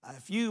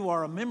you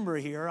are a member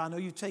here, I know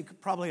you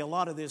take probably a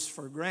lot of this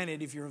for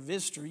granted. If you're a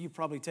visitor, you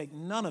probably take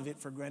none of it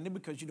for granted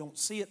because you don't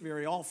see it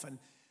very often.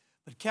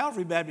 But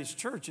Calvary Baptist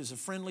Church is a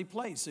friendly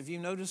place. Have you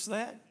noticed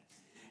that?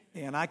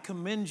 And I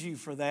commend you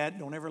for that.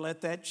 Don't ever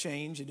let that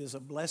change. It is a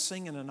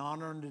blessing and an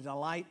honor and a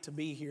delight to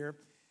be here.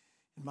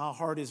 And my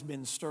heart has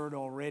been stirred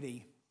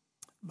already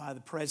by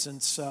the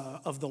presence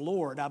of the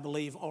Lord, I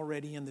believe,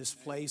 already in this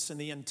place and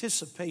the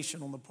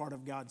anticipation on the part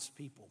of God's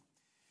people.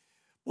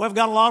 Well, I've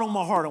got a lot on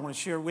my heart I want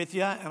to share with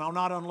you, and I'll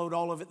not unload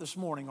all of it this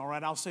morning, all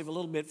right? I'll save a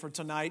little bit for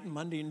tonight and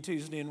Monday and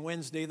Tuesday and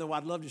Wednesday, though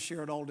I'd love to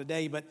share it all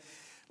today. But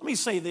let me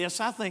say this.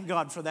 I thank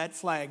God for that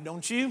flag,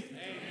 don't you?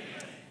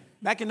 Amen.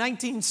 Back in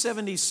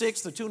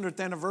 1976, the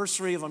 200th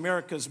anniversary of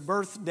America's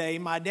birthday,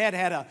 my dad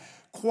had a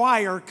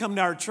choir come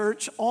to our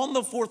church on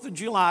the 4th of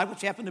July,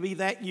 which happened to be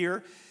that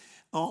year,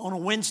 on a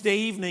Wednesday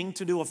evening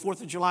to do a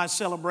 4th of July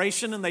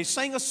celebration, and they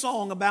sang a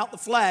song about the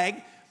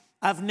flag.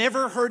 I've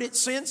never heard it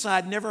since.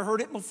 I'd never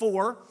heard it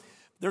before.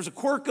 There's a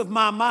quirk of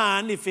my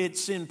mind. If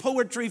it's in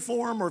poetry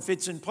form or if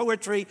it's in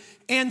poetry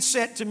and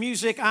set to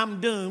music, I'm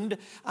doomed.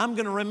 I'm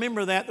going to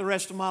remember that the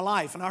rest of my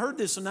life. And I heard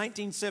this in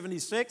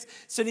 1976,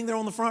 sitting there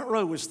on the front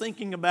row, was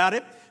thinking about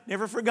it,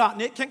 never forgotten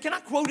it. Can I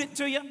quote it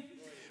to you?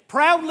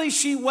 Proudly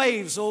she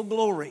waves, O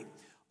glory,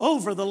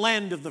 over the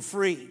land of the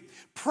free.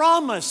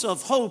 Promise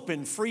of hope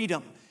and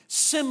freedom,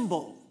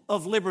 symbol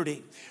of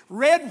liberty.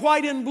 Red,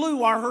 white, and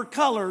blue are her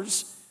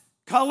colors,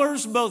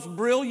 colors both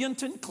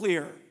brilliant and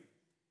clear,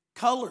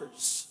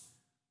 colors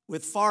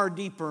with far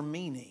deeper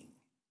meaning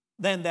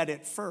than that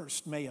at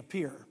first may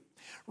appear.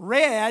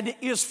 Red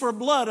is for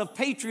blood of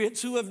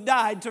patriots who have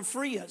died to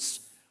free us.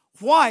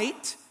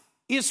 White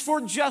is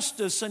for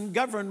justice and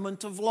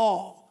government of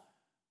law.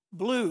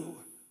 Blue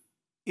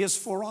is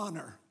for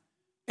honor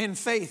and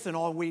faith in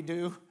all we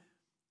do.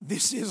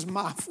 This is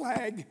my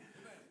flag.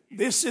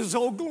 This is,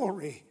 oh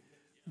glory,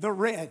 the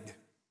red,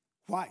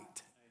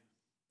 white,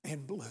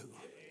 and blue.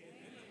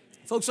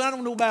 Folks, I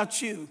don't know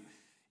about you.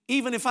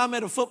 Even if I'm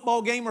at a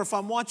football game or if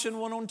I'm watching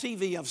one on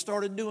TV, I've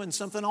started doing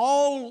something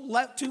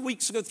 3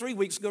 weeks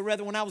ago,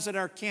 when I was at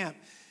our camp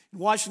in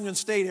Washington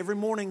State. Every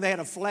morning they had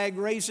a flag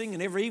raising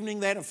and every evening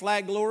they had a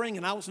flag lowering,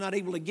 and I was not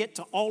able to get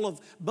to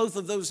both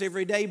of those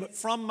every day. But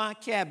from my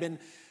cabin,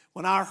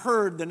 when I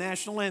heard the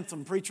national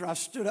anthem, preacher, I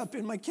stood up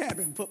in my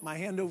cabin, put my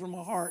hand over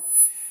my heart,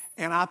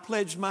 and I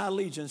pledged my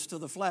allegiance to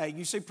the flag.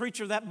 You say,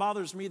 preacher, that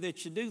bothers me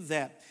that you do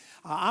that.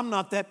 I'm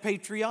not that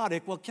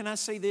patriotic. Well, can I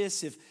say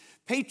this? If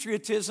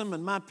patriotism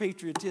and my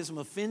patriotism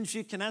offends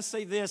you, can I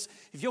say this?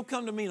 If you'll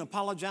come to me and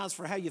apologize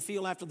for how you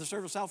feel after the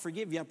service, I'll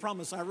forgive you. I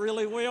promise I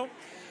really will.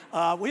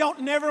 We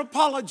ought never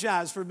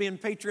apologize for being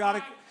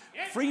patriotic,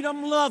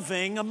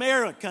 freedom-loving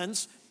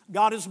Americans.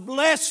 God has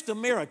blessed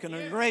America in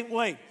a great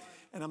way,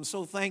 and I'm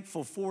so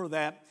thankful for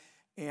that.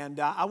 And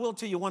I will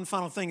tell you one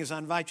final thing as I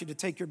invite you to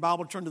take your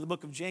Bible, turn to the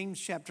book of James,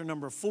 chapter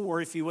number 4,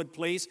 if you would,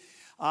 please.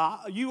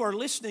 You are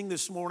listening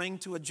this morning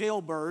to a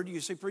jailbird. You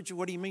say, preacher,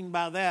 what do you mean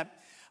by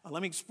that?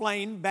 Let me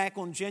explain. Back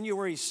on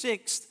January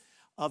 6th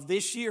of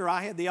this year,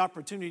 I had the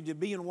opportunity to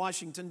be in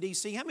Washington,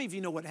 D.C. How many of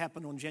you know what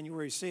happened on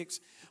January 6th?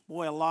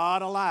 Boy, a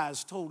lot of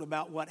lies told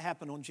about what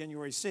happened on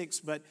January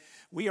 6th. But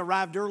we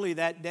arrived early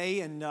that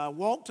day and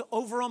walked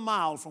over a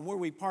mile from where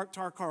we parked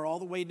our car all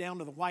the way down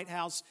to the White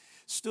House,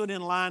 stood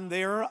in line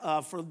there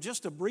for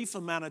just a brief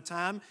amount of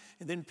time,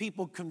 and then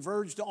people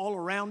converged all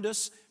around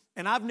us.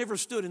 And I've never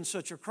stood in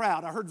such a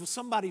crowd. I heard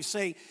somebody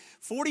say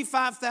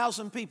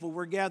 45,000 people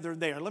were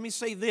gathered there. Let me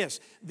say this.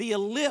 The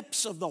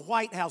ellipse of the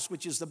White House,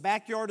 which is the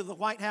backyard of the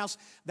White House,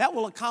 that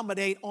will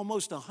accommodate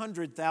almost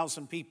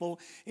 100,000 people.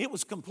 It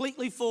was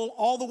completely full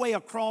all the way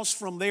across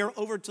from there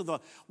over to the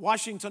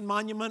Washington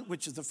Monument,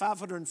 which is the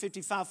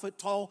 555-foot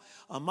tall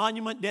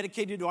monument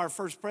dedicated to our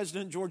first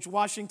president, George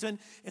Washington.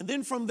 And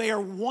then from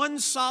there, 1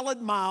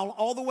 solid mile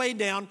all the way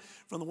down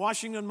from the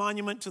Washington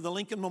Monument to the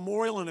Lincoln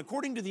Memorial. And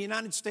according to the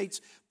United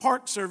States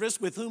Park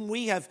Service, with whom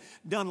we have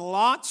done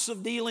lots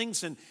of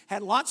dealings and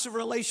had lots of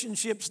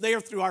relationships there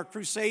through our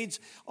crusades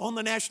on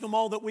the National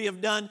Mall that we have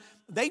done,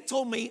 they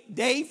told me,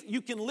 Dave,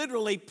 you can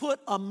literally put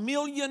 1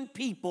 million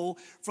people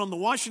from the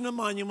Washington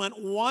Monument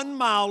 1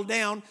 mile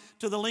down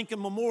to the Lincoln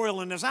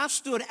Memorial. And as I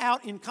stood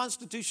out in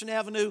Constitution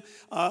Avenue,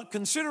 a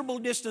considerable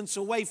distance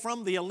away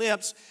from the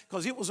ellipse,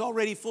 because it was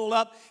already full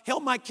up,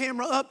 held my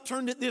camera up,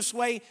 turned it this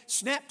way,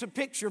 snapped a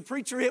picture.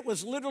 Preacher, it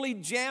was literally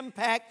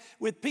jam-packed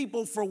with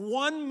people for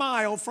 1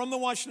 mile from the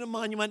Washington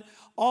Monument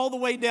all the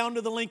way down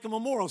to the Lincoln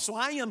Memorial. So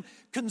I am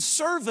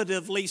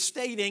conservatively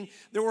stating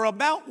there were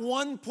about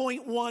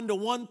 1.1 to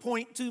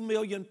 1.2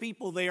 million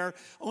people there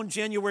on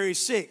January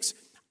 6th.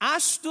 I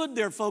stood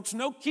there, folks,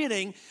 no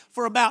kidding,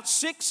 for about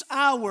 6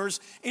 hours.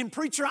 And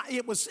preacher,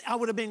 I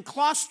would have been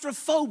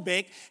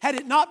claustrophobic had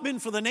it not been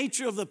for the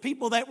nature of the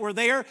people that were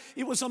there.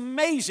 It was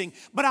amazing.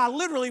 But I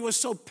literally was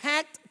so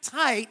packed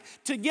tight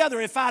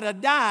together. If I'd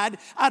have died,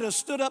 I'd have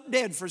stood up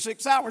dead for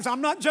 6 hours.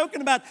 I'm not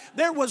joking about it.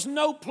 There was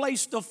no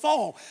place to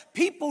fall.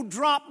 People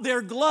dropped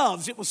their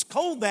gloves. It was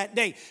cold that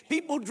day.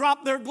 People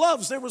dropped their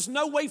gloves. There was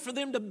no way for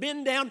them to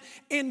bend down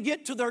and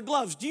get to their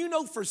gloves. Do you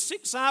know for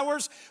 6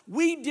 hours,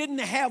 we didn't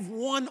have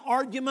one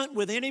argument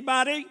with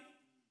anybody?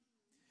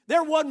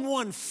 There wasn't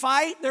one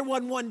fight. There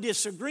wasn't one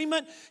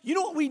disagreement. You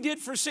know what we did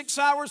for 6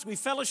 hours? We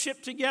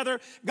fellowshiped together,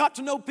 got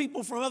to know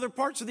people from other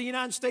parts of the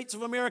United States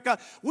of America.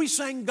 We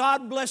sang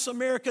God Bless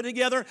America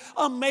together.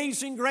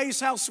 Amazing Grace,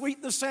 how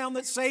sweet the sound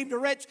that saved a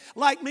wretch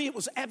like me. It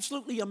was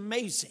absolutely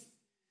amazing.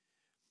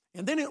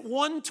 And then at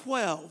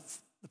 1:12,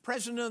 the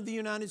President of the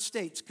United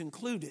States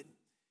concluded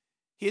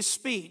his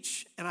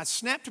speech, and I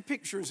snapped a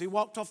picture as he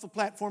walked off the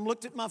platform,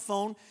 looked at my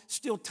phone,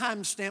 still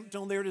time-stamped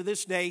on there to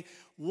this day,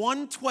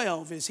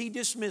 1:12 as he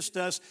dismissed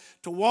us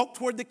to walk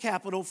toward the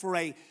Capitol for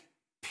a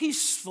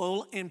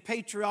peaceful and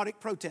patriotic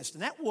protest.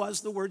 And that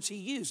was the words he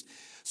used.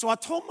 So I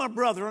told my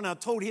brother and I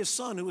told his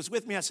son who was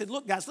with me, I said,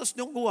 look, guys, let's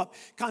don't go up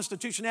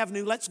Constitution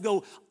Avenue. Let's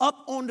go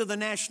up onto the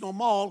National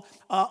Mall,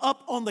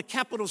 up on the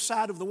Capitol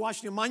side of the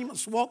Washington Monument.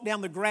 Let's walk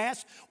down the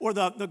grass or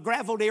the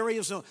graveled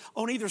areas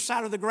on either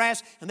side of the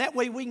grass. And that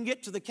way we can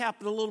get to the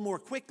Capitol a little more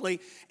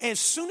quickly. As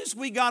soon as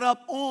we got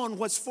up on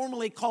what's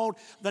formerly called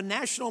the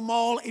National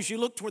Mall, as you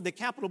look toward the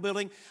Capitol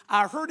building,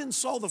 I heard and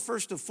saw the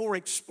first of 4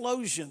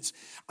 explosions.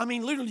 I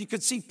mean, literally you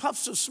could see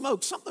puffs of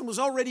smoke. Something was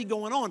already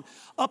going on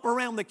up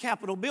around the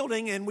Capitol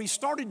building. And we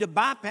started to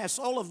bypass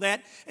all of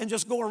that and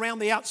just go around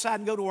the outside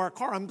and go to our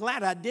car. I'm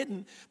glad I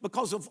didn't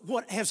because of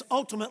what has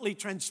ultimately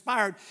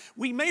transpired.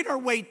 We made our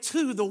way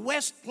to the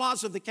West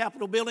Plaza of the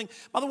Capitol building.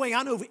 By the way,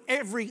 I know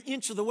every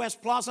inch of the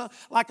West Plaza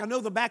like I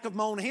know the back of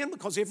my own hand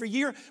because every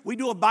year we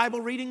do a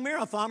Bible reading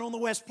marathon on the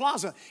West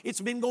Plaza.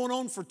 It's been going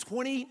on for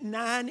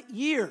 29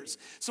 years.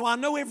 So I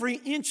know every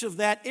inch of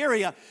that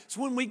area. So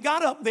when we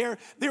got up there,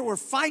 there were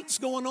fights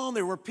going on.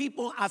 There were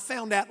people I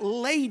found out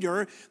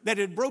later that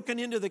had broken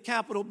into the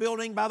Capitol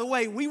building. By the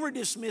way, we were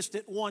dismissed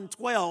at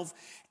 1:12.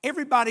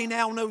 Everybody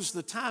now knows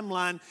the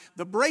timeline.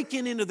 The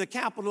break-in into the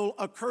Capitol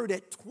occurred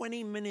at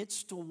 20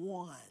 minutes to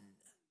 1.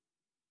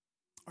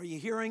 Are you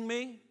hearing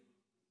me?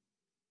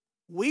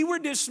 We were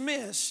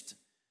dismissed,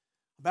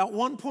 about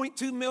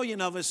 1.2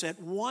 million of us, at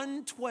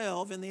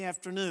 1:12 in the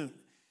afternoon.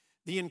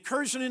 The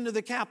incursion into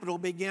the Capitol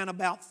began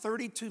about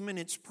 32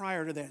 minutes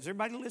prior to that. Is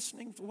everybody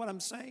listening to what I'm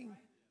saying?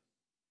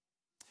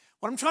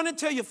 What I'm trying to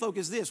tell you, folks,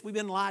 is this. We've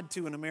been lied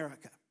to in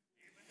America.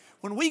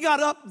 When we got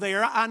up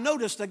there, I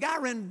noticed a guy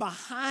ran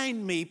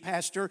behind me,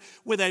 Pastor,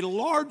 with a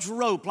large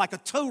rope, like a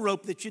tow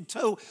rope that you'd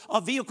tow a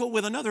vehicle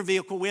with another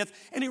vehicle with,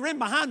 and he ran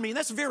behind me, and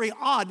that's very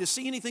odd to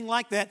see anything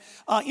like that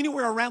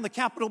anywhere around the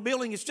Capitol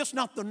building. It's just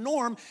not the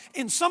norm,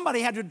 and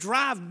somebody had to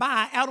drive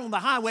by out on the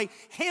highway,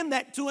 hand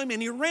that to him,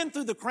 and he ran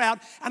through the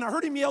crowd, and I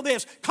heard him yell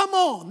this, "Come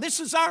on, this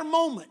is our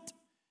moment."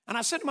 And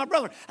I said to my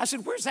brother, I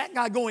said, where's that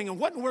guy going and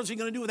what in the world is he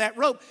going to do with that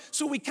rope?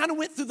 So we kind of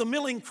went through the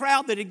milling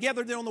crowd that had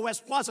gathered there on the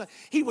West Plaza.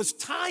 He was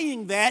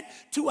tying that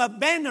to a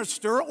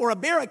banister or a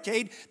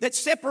barricade that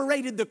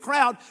separated the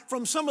crowd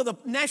from some of the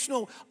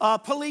National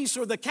Police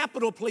or the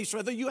Capitol Police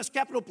or the U.S.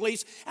 Capitol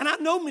Police. And I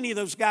know many of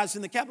those guys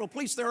in the Capitol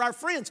Police. They're our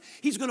friends.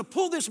 He's going to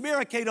pull this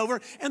barricade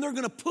over and they're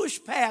going to push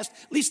past,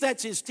 at least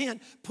that's his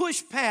intent,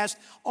 push past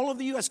all of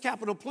the U.S.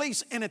 Capitol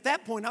Police. And at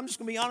that point, I'm just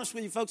going to be honest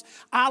with you folks,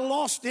 I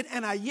lost it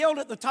and I yelled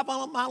at the top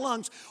of my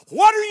lungs,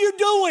 "What are you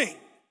doing?"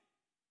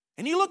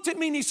 And he looked at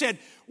me and he said,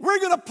 "We're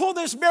going to pull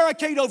this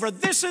barricade over.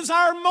 This is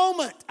our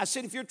moment." I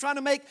said, if you're trying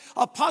to make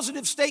a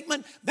positive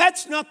statement,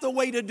 that's not the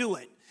way to do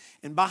it.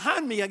 And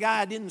behind me, a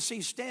guy I didn't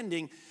see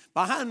standing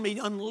behind me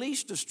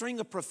unleashed a string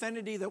of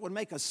profanity that would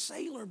make a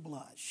sailor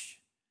blush.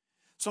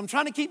 So I'm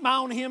trying to keep my eye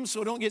on him so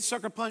I don't get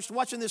sucker punched.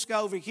 Watching this guy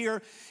over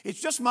here. It's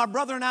just my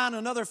brother and I and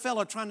another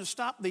fellow trying to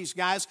stop these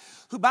guys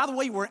who, by the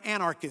way, were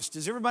anarchists.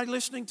 Is everybody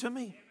listening to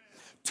me?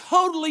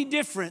 Totally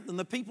different than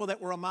the people that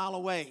were a mile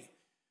away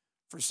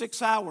for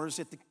 6 hours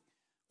at the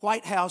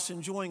White House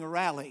enjoying a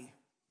rally.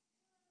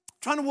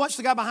 Trying to watch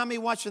the guy behind me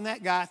watching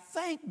that guy.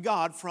 Thank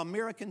God for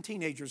American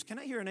teenagers. Can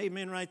I hear an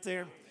amen right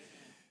there?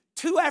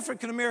 2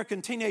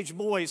 African-American teenage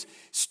boys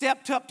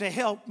stepped up to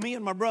help me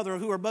and my brother,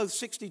 who are both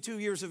 62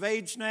 years of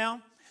age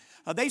now.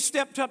 They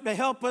stepped up to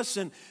help us,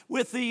 and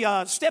with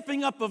the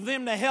stepping up of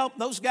them to help,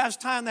 those guys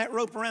tying that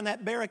rope around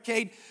that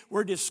barricade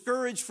were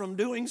discouraged from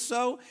doing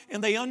so,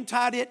 and they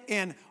untied it,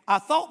 and I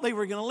thought they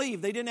were going to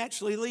leave. They didn't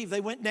actually leave.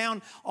 They went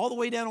down, all the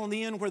way down on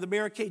the end where the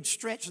barricade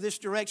stretched this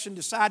direction,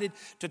 decided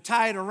to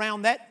tie it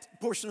around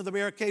that portion of the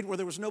barricade where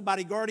there was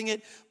nobody guarding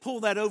it, pull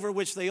that over,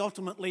 which they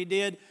ultimately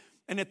did.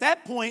 And at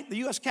that point, the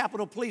U.S.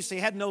 Capitol Police, they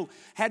had no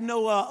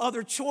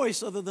other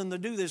choice other than to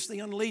do this. They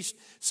unleashed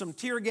some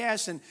tear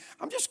gas. And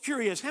I'm just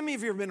curious, how many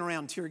of you have been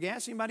around tear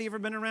gas? Anybody ever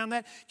been around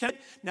that?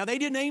 Now, they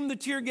didn't aim the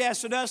tear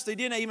gas at us. They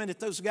didn't aim it at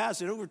those guys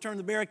that overturned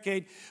the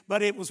barricade.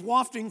 But it was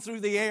wafting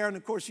through the air. And,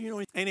 of course,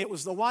 and it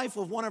was the wife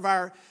of one of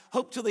our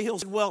Hope to the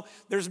Hills. Well,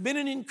 there's been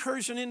an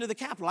incursion into the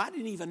Capitol. I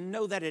didn't even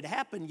know that had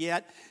happened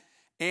yet.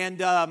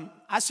 And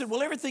I said,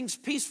 well, everything's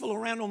peaceful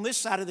around on this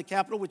side of the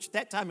Capitol, which at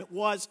that time it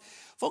was.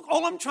 Folks,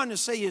 all I'm trying to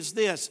say is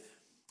this.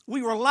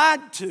 We were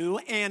lied to,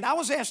 and I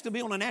was asked to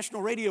be on a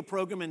national radio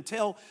program and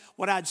tell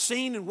what I'd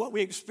seen and what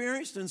we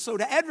experienced. And so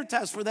to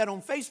advertise for that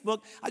on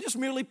Facebook, I just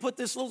merely put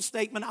this little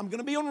statement. I'm going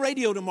to be on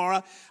radio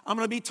tomorrow. I'm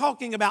going to be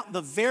talking about the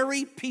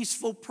very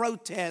peaceful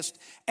protest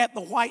at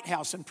the White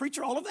House. And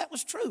preacher, all of that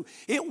was true.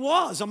 It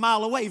was a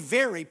mile away,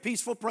 very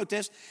peaceful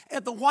protest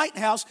at the White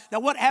House.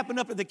 Now, what happened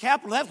up at the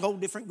Capitol, that's a whole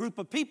different group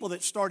of people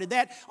that started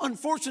that.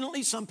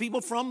 Unfortunately, some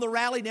people from the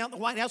rally down at the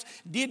White House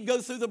did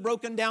go through the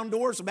broken down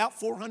doors, about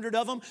 400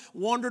 of them,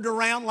 wandered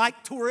around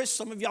like tourists.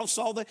 Some of y'all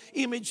saw the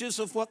images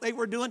of what they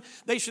were doing.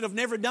 They should have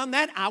never done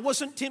that. I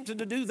wasn't tempted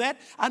to do that.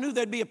 I knew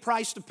there'd be a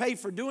price to pay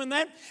for doing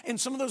that. And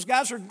some of those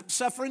guys are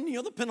suffering,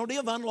 the penalty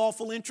of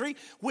unlawful entry,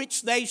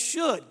 which they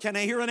should. Can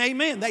I hear an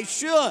amen? They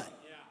should. Yeah.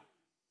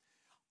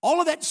 All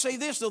of that to say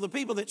this, though, the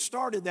people that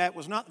started that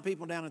was not the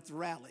people down at the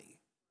rally.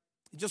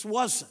 It just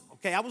wasn't.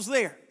 Okay, I was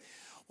there.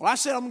 Well, I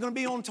said I'm going to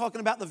be on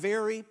talking about the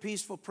very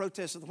peaceful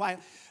protest at the White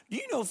House. Do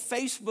you know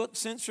Facebook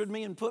censored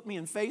me and put me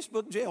in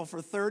Facebook jail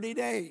for 30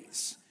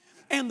 days?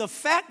 And the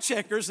fact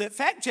checkers that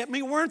fact checked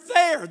me weren't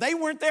there. They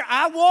weren't there.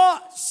 I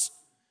was.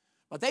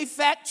 But they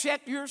fact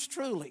checked yours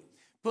truly.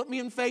 Put me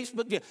in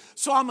Facebook jail.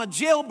 So I'm a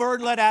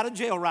jailbird let out of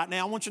jail right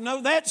now. I want you to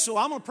know that. So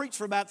I'm going to preach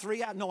for about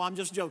 3 hours. No, I'm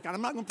just joking.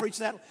 I'm not going to preach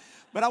that.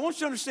 But I want you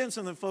to understand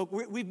something, folks.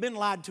 We've been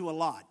lied to a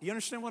lot. Do you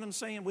understand what I'm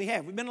saying? We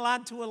have. We've been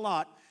lied to a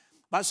lot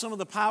by some of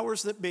the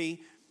powers that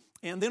be.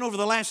 And then over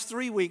the last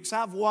 3 weeks,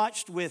 I've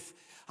watched with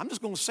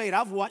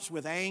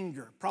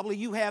anger. Probably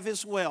you have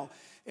as well,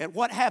 at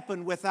what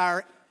happened with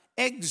our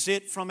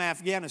exit from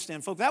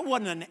Afghanistan. Folks, that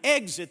wasn't an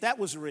exit, that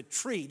was a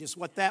retreat is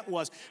what that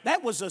was.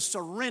 That was a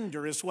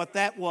surrender is what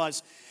that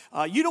was.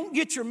 You don't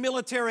get your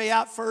military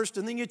out first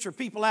and then get your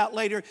people out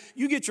later.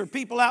 You get your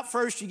people out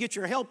first, you get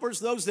your helpers,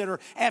 those that are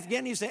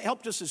Afghanis that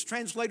helped us as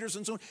translators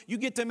and so on. You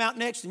get them out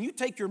next and you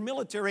take your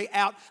military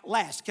out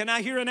last. Can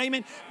I hear an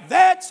amen?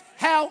 That's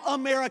how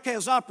America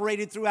has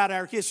operated throughout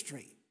our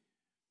history.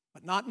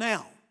 But not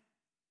now.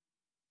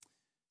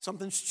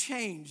 Something's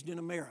changed in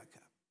America.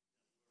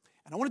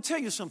 And I want to tell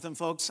you something,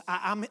 folks.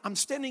 I'm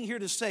standing here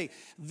to say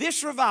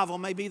this revival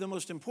may be the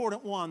most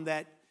important one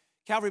that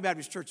Calvary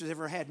Baptist Church has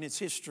ever had in its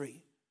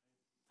history.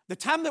 The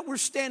time that we're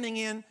standing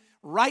in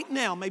right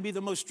now may be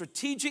the most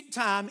strategic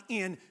time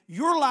in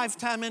your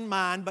lifetime and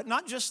mine, but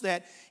not just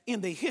that,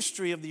 in the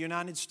history of the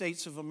United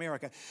States of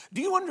America.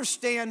 Do you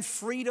understand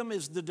freedom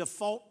is the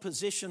default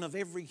position of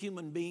every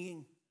human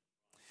being?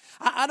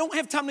 I don't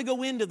have time to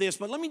go into this,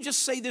 but let me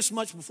just say this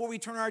much before we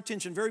turn our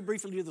attention very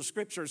briefly to the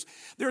Scriptures.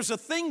 There's a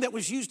thing that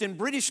was used in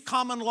British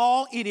common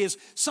law. It is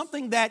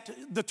something that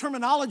the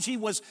terminology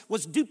was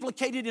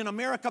duplicated in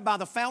America by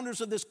the founders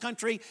of this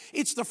country.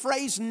 It's the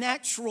phrase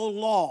natural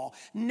law.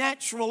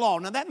 Natural law.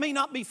 Now, that may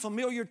not be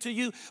familiar to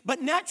you, but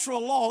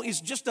natural law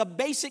is just a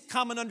basic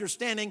common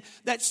understanding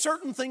that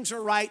certain things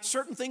are right,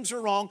 certain things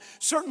are wrong,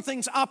 certain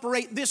things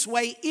operate this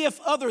way if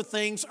other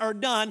things are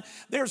done.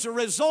 There's a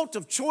result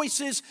of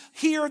choices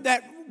here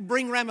that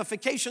bring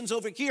ramifications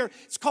over here.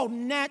 It's called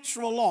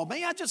natural law.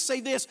 May I just say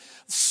this?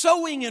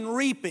 Sowing and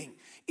reaping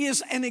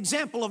is an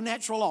example of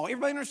natural law.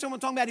 Everybody understand what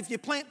I'm talking about? If you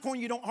plant corn,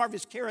 you don't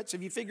harvest carrots.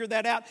 Have you figured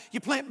that out? You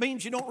plant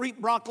beans, you don't reap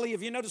broccoli.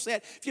 Have you noticed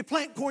that? If you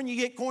plant corn, you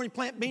get corn. You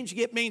plant beans, you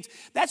get beans.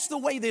 That's the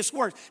way this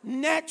works.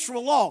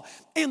 Natural law.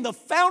 And the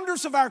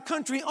founders of our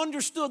country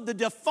understood the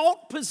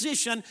default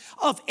position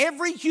of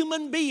every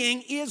human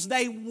being is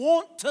they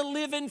want to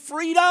live in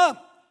freedom.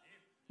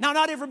 Now,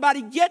 not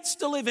everybody gets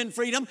to live in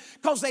freedom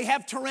because they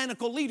have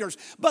tyrannical leaders.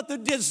 But the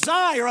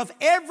desire of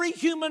every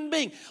human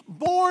being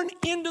born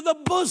into the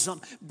bosom,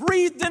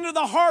 breathed into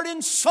the heart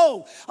and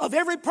soul of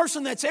every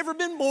person that's ever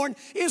been born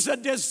is a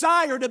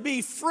desire to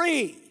be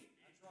free.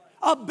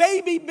 A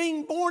baby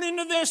being born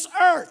into this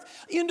earth,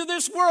 into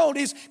this world,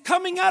 is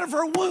coming out of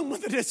her womb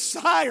with a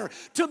desire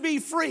to be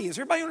free. Does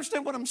everybody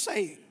understand what I'm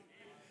saying?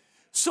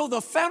 So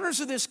the founders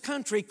of this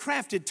country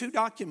crafted 2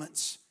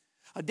 documents.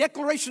 A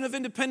Declaration of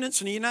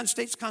Independence and the United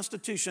States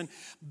Constitution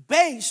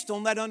based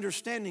on that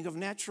understanding of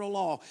natural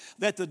law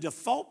that the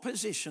default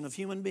position of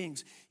human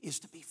beings is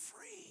to be free.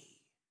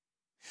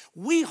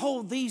 We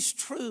hold these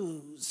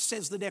truths,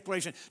 says the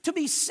Declaration, to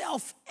be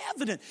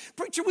self-evident.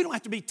 Preacher, we don't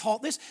have to be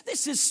taught this.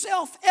 This is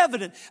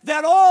self-evident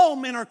that all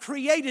men are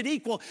created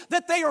equal,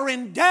 that they are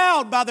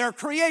endowed by their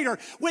Creator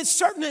with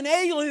certain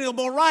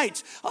inalienable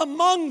rights.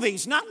 Among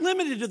these, not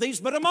limited to these,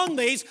 but among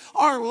these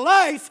are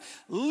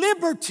life,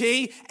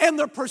 liberty, and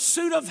the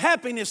pursuit of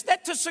happiness.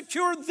 That to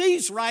secure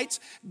these rights,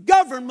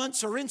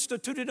 governments are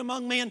instituted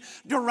among men,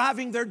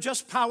 deriving their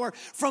just power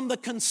from the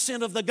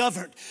consent of the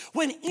governed.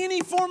 When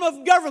any form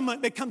of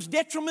government becomes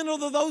detrimental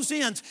to those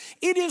ends,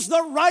 it is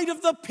the right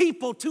of the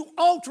people to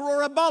alter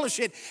or abolish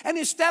it and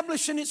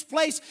establish in its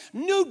place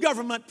new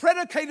government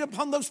predicated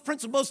upon those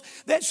principles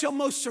that shall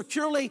most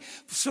securely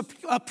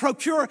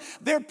procure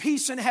their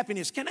peace and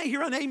happiness. Can I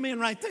hear an amen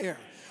right there?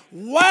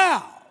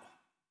 Wow.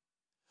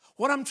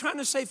 What I'm trying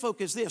to say,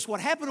 folks, is this.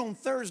 What happened on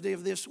Thursday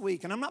of this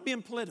week, and I'm not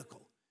being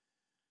political.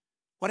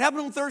 What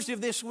happened on Thursday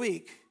of this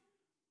week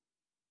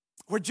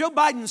where Joe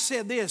Biden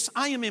said this,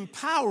 I am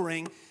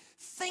empowering,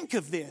 think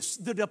of this,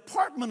 the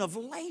Department of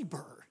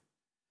Labor,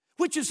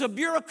 which is a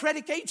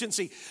bureaucratic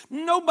agency.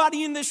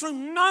 Nobody in this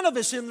room, none of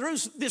us in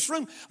this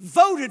room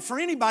voted for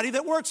anybody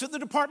that works at the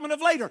Department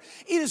of Labor.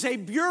 It is a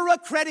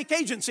bureaucratic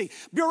agency.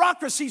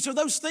 Bureaucracies are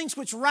those things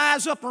which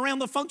rise up around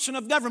the function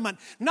of government,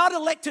 not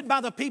elected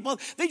by the people.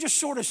 They just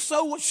sort of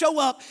show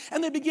up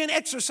and they begin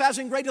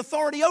exercising great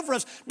authority over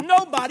us.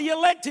 Nobody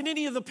elected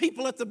any of the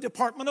people at the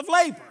Department of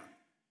Labor.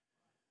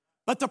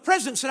 But the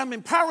president said, I'm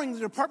empowering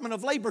the Department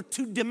of Labor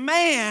to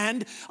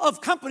demand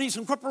of companies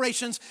and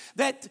corporations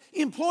that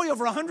employ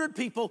over 100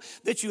 people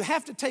that you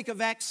have to take a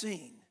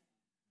vaccine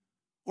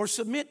or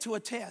submit to a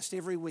test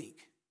every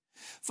week.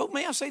 Folks,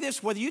 may I say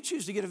this? Whether you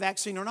choose to get a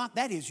vaccine or not,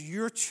 that is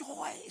your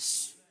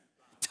choice.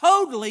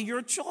 Totally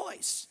your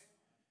choice.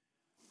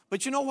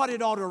 But you know what?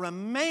 It ought to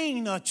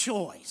remain a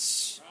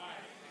choice.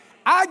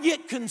 I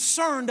get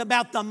concerned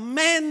about the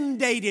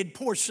mandated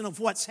portion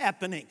of what's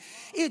happening.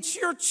 It's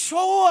your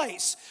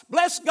choice.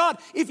 Bless God.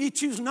 If you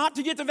choose not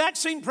to get the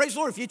vaccine, praise the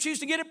Lord. If you choose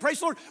to get it, praise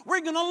the Lord. We're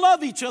going to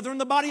love each other in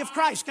the body of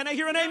Christ. Can I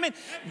hear an amen?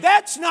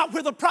 That's not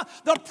where the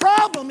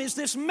problem is,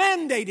 this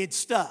mandated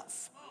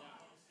stuff.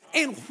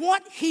 And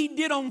what he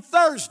did on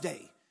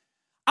Thursday,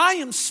 I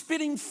am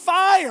spitting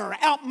fire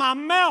out my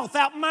mouth,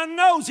 out my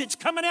nose. It's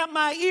coming out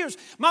my ears.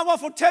 My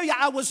wife will tell you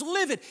I was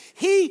livid.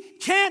 He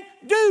can't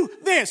do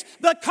this.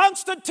 The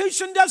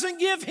Constitution doesn't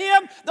give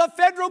him, the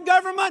federal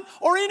government,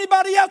 or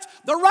anybody else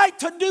the right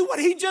to do what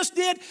he just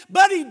did,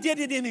 but he did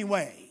it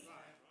anyway.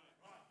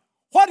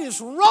 What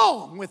is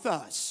wrong with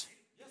us?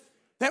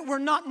 That we're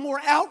not more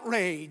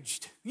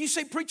outraged. You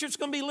say, preacher, it's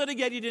going to be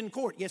litigated in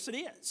court. Yes, it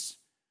is.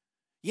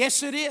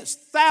 Yes, it is.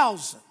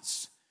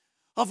 Thousands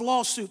of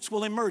lawsuits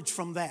will emerge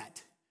from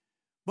that.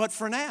 But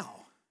for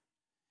now,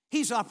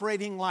 he's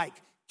operating like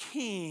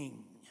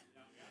King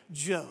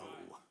Joe.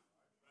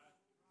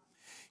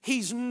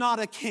 He's not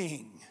a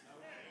king.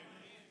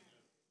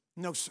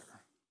 No, sir.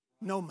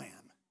 No, ma'am.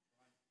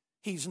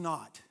 He's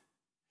not.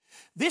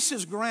 This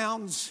is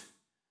grounds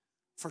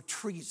for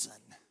treason.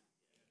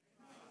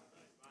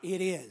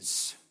 It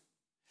is.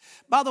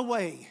 By the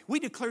way, we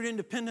declared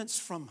independence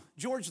from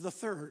George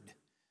III,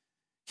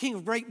 King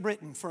of Great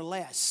Britain, for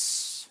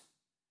less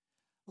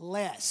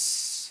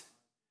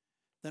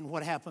than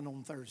what happened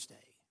on Thursday.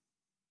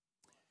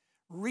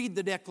 Read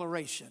the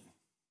Declaration.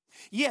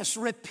 Yes,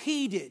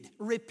 repeated,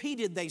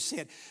 they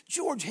said.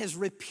 George has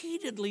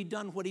repeatedly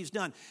done what he's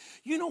done.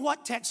 You know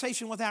what?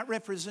 Taxation without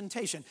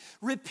representation.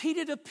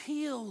 Repeated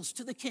appeals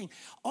to the king,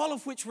 all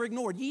of which were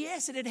ignored.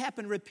 Yes, it had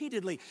happened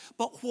repeatedly.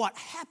 But what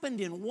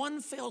happened in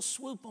one fell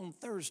swoop on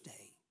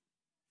Thursday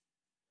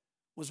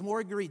was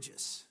more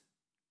egregious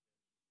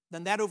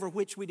than that over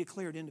which we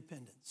declared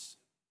independence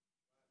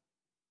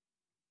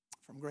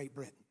from Great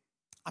Britain.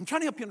 I'm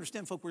trying to help you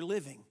understand, folk, we're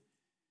living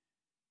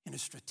in a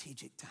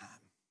strategic time.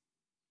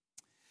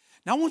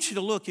 Now, I want you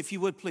to look, if you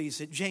would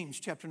please, at James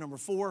chapter number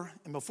 4.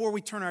 And before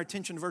we turn our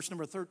attention to verse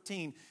number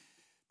 13,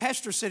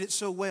 Pastor said it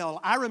so well.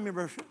 I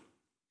remember,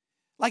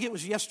 like it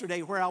was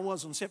yesterday, where I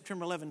was on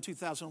September 11,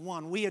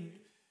 2001. We had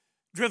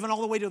driven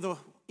all the way to the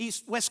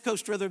west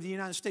coast of the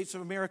United States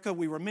of America.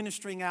 We were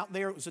ministering out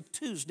there. It was a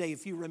Tuesday,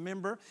 if you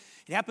remember.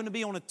 It happened to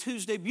be on a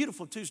Tuesday,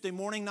 beautiful Tuesday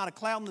morning, not a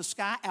cloud in the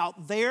sky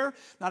out there,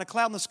 not a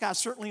cloud in the sky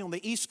certainly on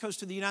the east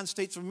coast of the United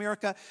States of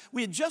America.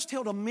 We had just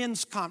held a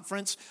men's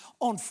conference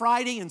on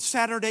Friday and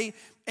Saturday,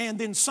 and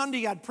then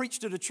Sunday I'd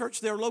preached at a church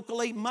there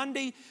locally.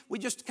 Monday, we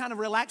just kind of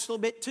relaxed a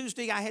little bit.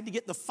 Tuesday, I had to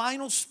get the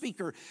final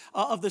speaker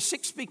of the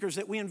 6 speakers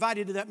that we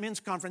invited to that men's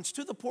conference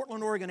to the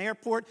Portland, Oregon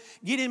airport,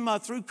 get him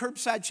through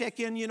curbside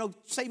check-in,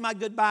 say my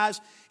goodbyes.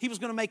 He was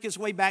going to make his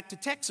way back to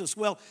Texas.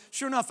 Well,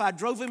 sure enough, I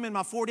drove him in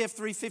my Ford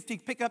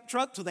F-350 pickup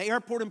truck to the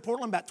airport in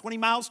Portland, about 20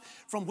 miles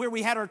from where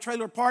we had our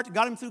trailer parked,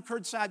 got him through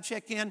curbside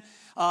check-in,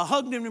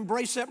 hugged him,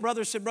 embraced that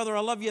brother, said, brother,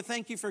 I love you,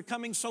 thank you for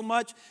coming so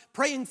much,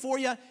 praying for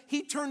you.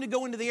 He turned to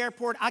go into the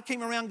airport. I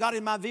came around, got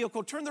in my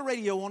vehicle, turned the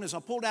radio on as I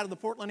pulled out of the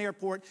Portland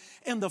airport,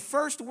 and the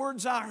first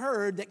words I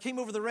heard that came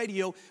over the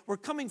radio were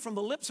coming from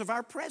the lips of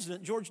our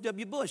president, George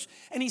W. Bush.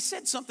 And he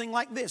said something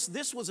like this: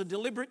 this was a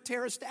deliberate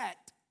terrorist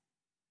act.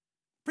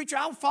 Preacher,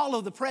 I'll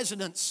follow the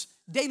president's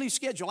daily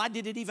schedule. I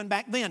did it even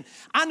back then.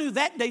 I knew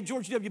that day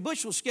George W.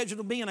 Bush was scheduled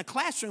to be in a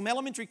classroom,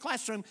 elementary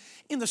classroom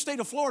in the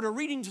state of Florida,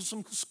 reading to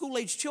some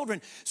school-aged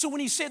children. So when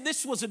he said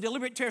this was a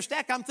deliberate terrorist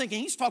act, I'm thinking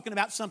he's talking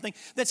about something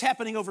that's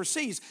happening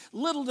overseas.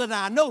 Little did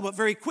I know, but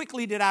very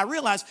quickly did I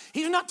realize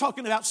he's not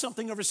talking about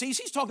something overseas.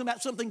 He's talking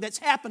about something that's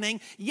happening,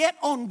 yet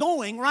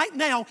ongoing right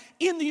now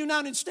in the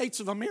United States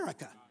of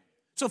America.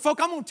 So,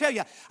 folk, I'm going to tell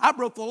you, I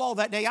broke the law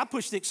that day. I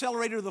pushed the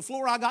accelerator to the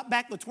floor. I got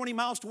back the 20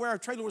 miles to where our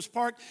trailer was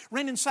parked,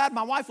 ran inside.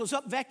 My wife was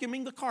up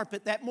vacuuming the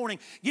carpet that morning,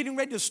 getting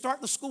ready to start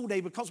the school day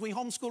because we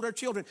homeschooled our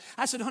children.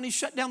 I said, honey,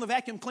 shut down the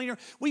vacuum cleaner.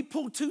 We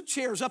pulled 2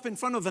 chairs up in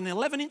front of an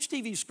 11-inch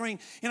TV screen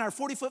in our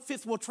 40-foot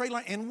fifth wheel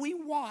trailer, and we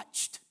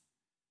watched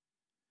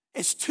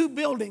It's two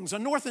buildings, a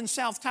north and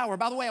south tower.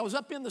 By the way, I was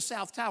up in the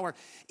south tower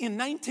in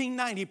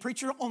 1990.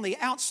 Preacher, on the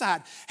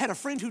outside, had a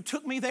friend who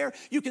took me there.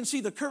 You can see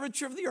the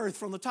curvature of the earth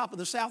from the top of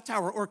the south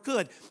tower, or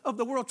could, of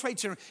the World Trade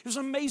Center. It was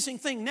an amazing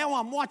thing. Now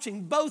I'm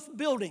watching both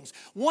buildings.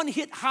 One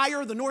hit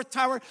higher, the north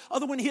tower.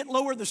 Other one hit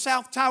lower, the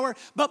south tower.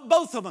 But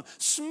both of them,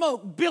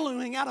 smoke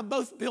billowing out of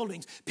both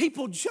buildings.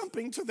 People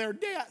jumping to their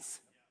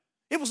death.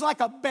 It was like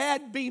a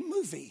bad B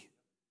movie.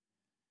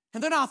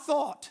 And then I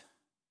thought,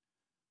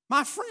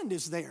 my friend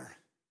is there.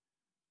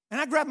 And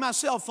I grabbed my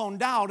cell phone,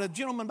 dialed a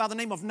gentleman by the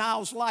name of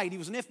Niles Light. He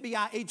was an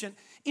FBI agent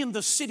in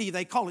the city,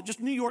 they call it, just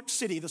New York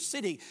City, the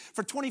city,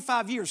 for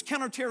 25 years,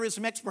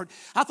 counterterrorism expert.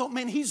 I thought,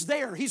 man, he's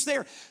there.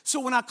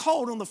 So when I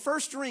called on the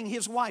first ring,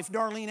 his wife,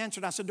 Darlene,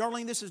 answered. I said,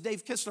 Darlene, this is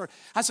Dave Kistler.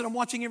 I said, I'm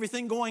watching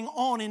everything going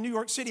on in New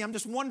York City. I'm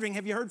just wondering,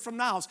 have you heard from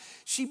Niles?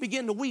 She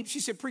began to weep. She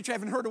said, Preacher, I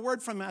haven't heard a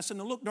word from him. I said,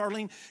 now look,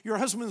 Darlene, your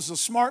husband is a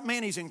smart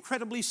man. He's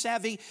incredibly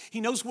savvy.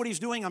 He knows what he's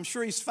doing. I'm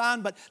sure he's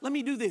fine, but let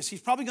me do this.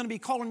 He's probably going to be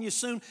calling you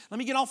soon. Let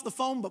me get off the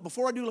phone, but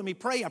before I do, let me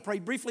pray. I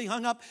prayed briefly,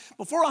 hung up.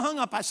 Before I hung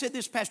up, I said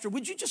this, Pastor,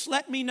 would you just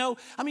let me know?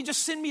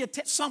 Just send me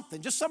something.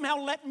 Just somehow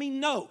let me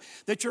know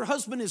that your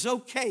husband is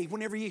okay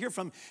whenever you hear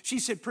from him. She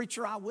said,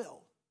 Preacher, I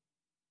will.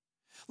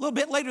 A little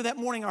bit later that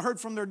morning, I heard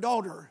from their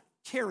daughter,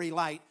 Carrie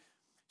Light.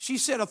 She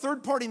said a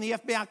third party in the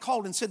FBI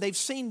called and said they've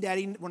seen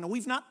Daddy. Well, no,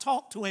 we've not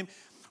talked to him,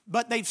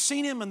 but they've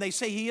seen him and they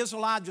say he is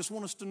alive. Just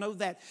want us to know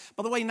that.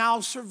 By the way,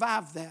 Niles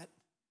survived that.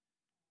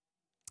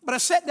 But I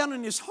sat down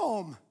in his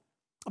home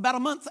about a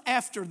month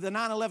after the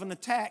 9/11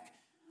 attack,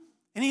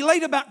 and he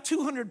laid about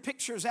 200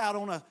 pictures out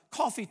on a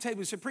coffee table.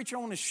 He said, Preacher, I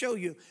want to show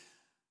you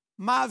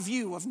my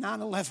view of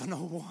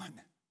 9/11/01.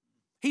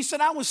 He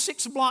said, I was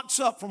 6 blocks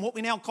up from what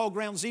we now call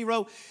Ground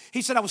Zero.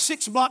 He said, I was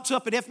 6 blocks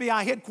up at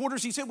FBI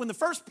headquarters. He said, when the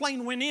first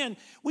plane went in,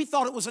 we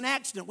thought it was an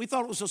accident. We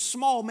thought it was a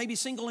small, maybe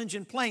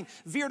single-engine plane,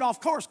 veered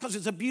off course because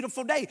it's a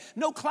beautiful day.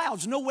 No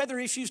clouds, no weather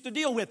issues to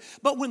deal with.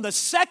 But when the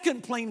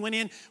second plane went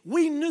in,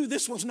 we knew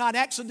this was not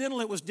accidental.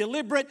 It was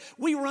deliberate.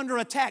 We were under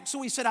attack.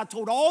 So he said, I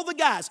told all the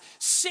guys,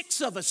 6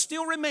 of us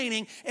still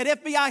remaining at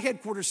FBI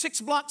headquarters,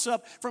 6 blocks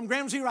up from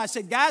Ground Zero. I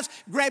said, guys,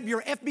 grab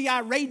your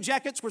FBI raid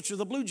jackets, which are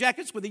the blue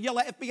jackets with the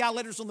yellow FBI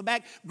letters on the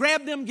back.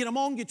 Grab them, get them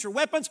on, get your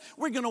weapons.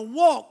 We're going to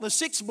walk the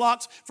 6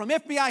 blocks from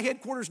FBI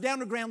headquarters down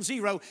to Ground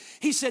Zero.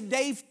 He said,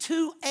 Dave,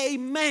 to a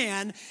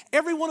man,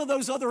 every one of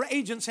those other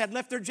agents had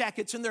left their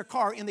jackets in their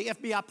car in the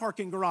FBI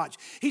parking garage.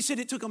 He said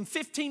it took them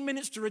 15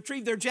 minutes to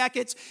retrieve their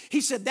jackets.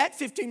 He said that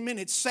 15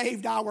 minutes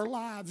saved our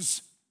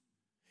lives.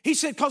 He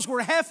said, because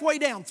we're halfway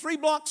down, 3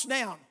 blocks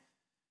down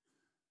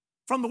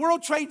from the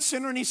World Trade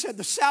Center, and he said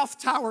the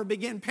South Tower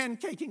began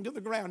pancaking to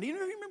the ground. Do you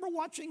remember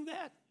watching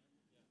that?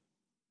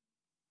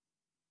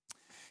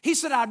 He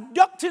said, I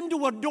ducked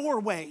into a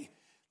doorway,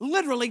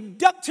 literally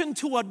ducked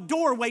into a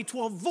doorway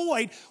to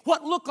avoid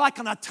what looked like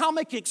an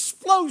atomic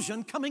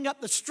explosion coming up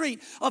the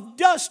street of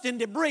dust and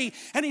debris.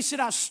 And he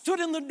said, I stood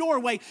in the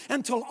doorway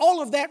until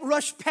all of that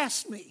rushed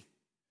past me.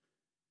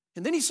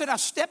 And then he said, I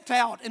stepped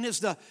out, and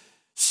as the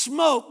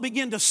smoke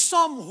began to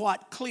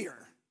somewhat clear,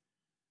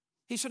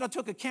 he said, I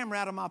took a camera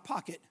out of my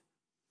pocket.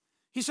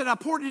 He said, I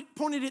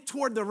pointed it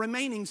toward the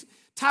remaining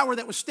tower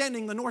that was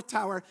standing, the North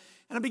Tower,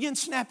 and I began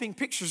snapping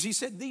pictures. He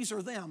said, these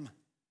are them.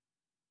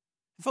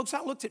 And folks,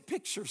 I looked at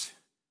pictures.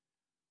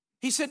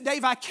 He said,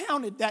 Dave, I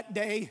counted that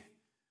day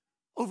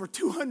over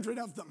 200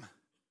 of them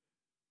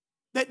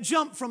that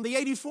jumped from the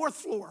 84th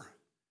floor,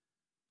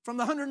 from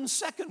the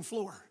 102nd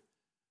floor,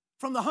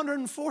 from the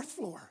 104th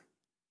floor.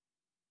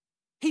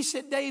 He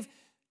said, Dave,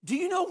 do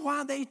you know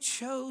why they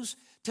chose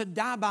to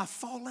die by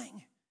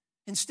falling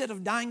instead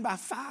of dying by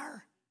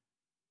fire?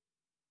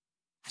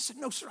 I said,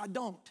 no, sir, I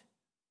don't.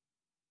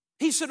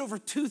 He said over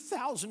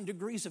 2,000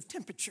 degrees of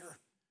temperature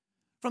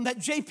from that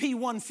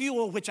JP1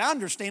 fuel, which I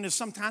understand is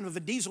some kind of a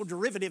diesel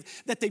derivative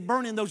that they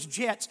burn in those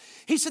jets.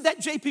 He said that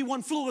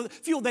JP1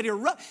 fuel that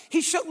erupts.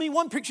 He showed me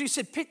one picture. He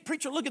said,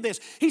 Preacher, look at this.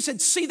 He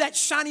said, see that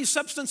shiny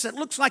substance that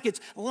looks like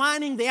it's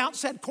lining the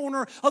outside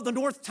corner of the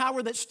North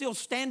Tower that's still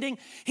standing?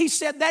 He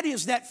said that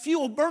is that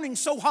fuel burning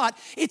so hot,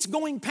 it's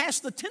going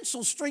past the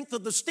tensile strength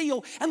of the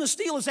steel, and the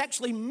steel is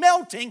actually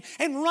melting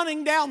and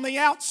running down the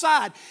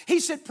outside. He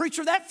said,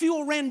 Preacher, that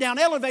fuel ran down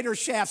elevator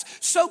shafts,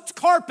 soaked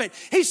carpet.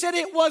 He said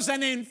it was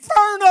an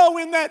inferno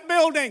in that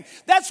building.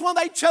 That's why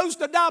they chose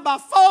to die by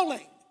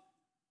falling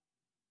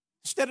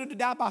instead of to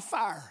die by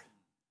fire.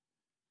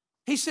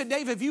 He said,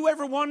 Dave, have you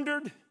ever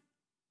wondered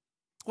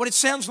what it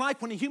sounds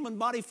like when a human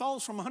body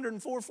falls from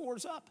 104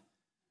 floors up?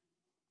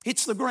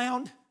 Hits the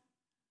ground.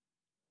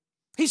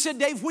 He said,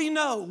 Dave,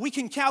 we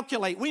can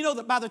calculate. We know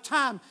that by the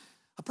time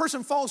a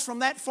person falls from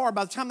that far,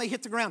 by the time they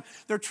hit the ground,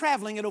 they're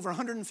traveling at over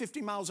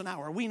 150 miles an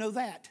hour. We know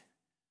that.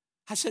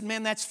 I said,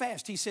 man, that's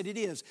fast. He said, it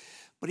is.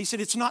 But he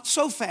said, it's not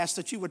so fast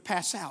that you would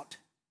pass out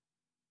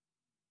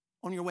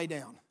on your way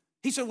down.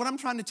 He said, what I'm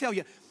trying to tell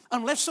you,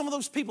 unless some of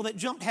those people that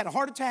jumped had a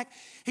heart attack,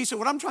 he said,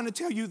 what I'm trying to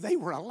tell you, they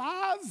were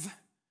alive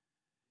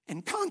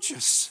and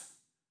conscious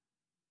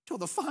till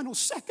the final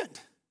second.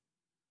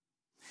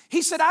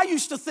 He said, I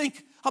used to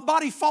think a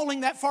body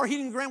falling that far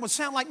hitting the ground would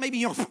sound like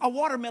maybe a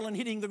watermelon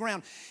hitting the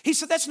ground. He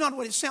said, that's not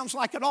what it sounds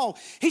like at all.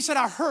 He said,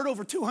 I heard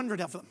over 200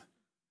 of them.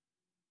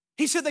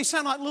 He said, they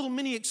sound like little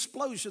mini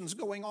explosions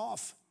going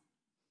off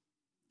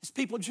as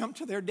people jump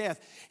to their death.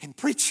 And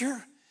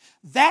preacher,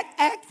 that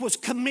act was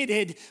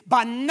committed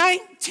by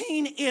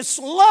 19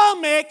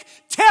 Islamic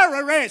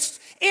terrorists.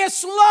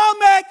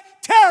 Islamic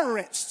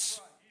terrorists.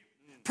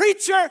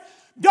 Preacher,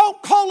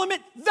 don't call them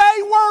it.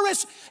 They were.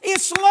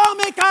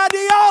 Islamic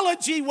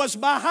ideology was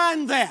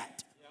behind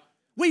that.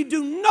 We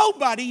do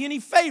nobody any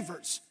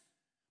favors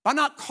by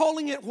not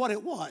calling it what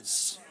it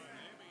was.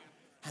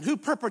 And who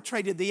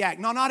perpetrated the act?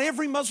 Now, not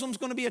every Muslim's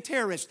going to be a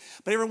terrorist,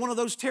 but every one of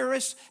those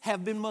terrorists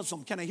have been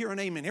Muslim. Can I hear an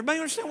amen? Everybody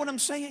understand what I'm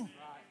saying?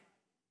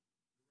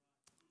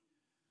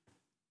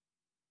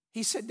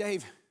 He said,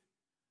 Dave,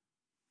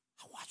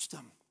 I watched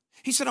them.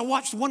 He said, I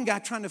watched one guy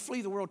trying to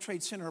flee the World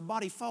Trade Center, a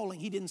body falling.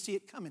 He didn't see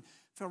it coming.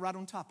 Fell right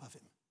on top of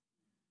him.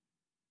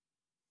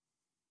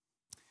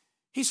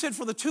 He said,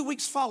 for the 2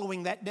 weeks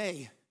following that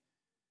day,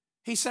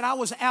 he said, I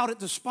was out at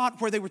the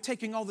spot where they were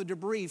taking all the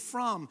debris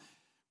from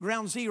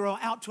Ground Zero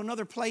out to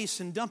another place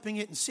and dumping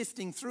it and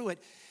sifting through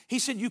it. He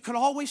said, you could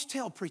always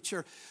tell,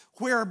 preacher,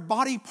 where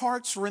body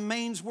parts,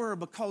 remains were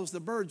because the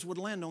birds would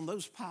land on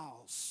those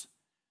piles.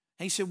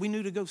 And he said, we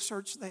knew to go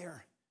search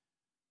there.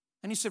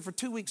 And he said, for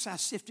 2 weeks I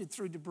sifted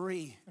through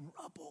debris and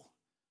rubble,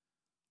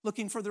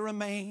 looking for the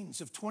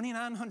remains of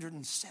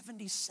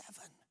 2,977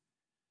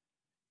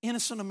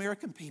 innocent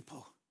American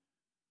people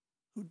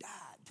who died.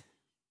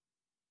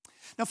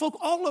 Now, folk,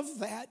 all of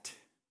that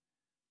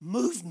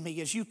moved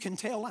me, as you can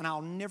tell, and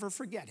I'll never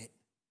forget it.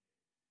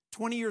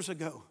 20 years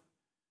ago,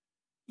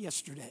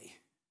 yesterday.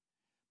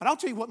 But I'll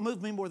tell you what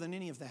moved me more than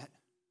any of that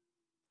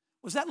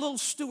was that little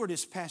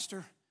stewardess,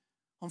 Pastor,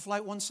 on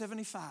Flight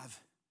 175.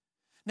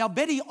 Now,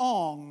 Betty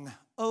Ong,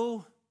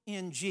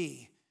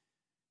 O-N-G,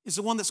 is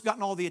the one that's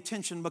gotten all the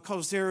attention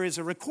because there is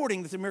a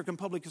recording that the American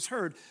public has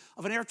heard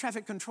of an air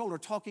traffic controller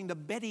talking to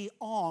Betty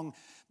Ong.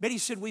 Betty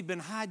said, we've been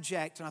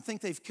hijacked, and I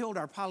think they've killed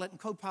our pilot and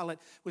co-pilot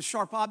with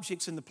sharp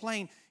objects, and the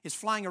plane is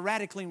flying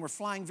erratically, and we're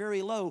flying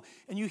very low.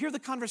 And you hear the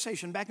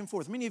conversation back and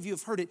forth. Many of you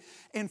have heard it.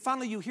 And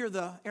finally, you hear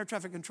the air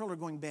traffic controller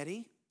going,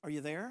 Betty, are you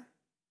there?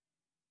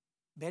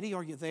 Betty,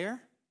 are you there?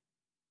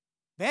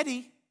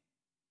 Betty.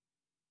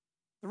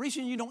 The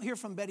reason you don't hear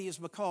from Betty is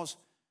because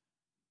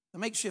the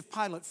makeshift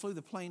pilot flew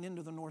the plane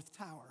into the North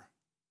Tower.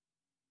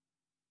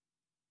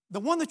 The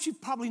one that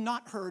you've probably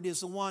not heard is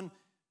the one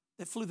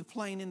that flew the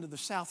plane into the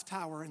South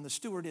Tower and the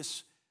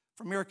stewardess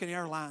for American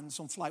Airlines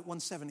on Flight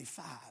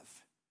 175.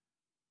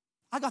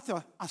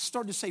 I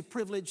started to say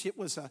privilege. It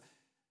was a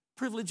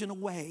privilege in a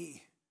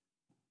way.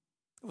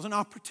 It was an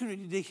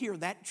opportunity to hear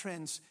that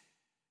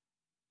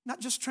not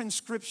just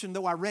transcription,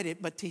 though I read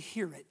it, but to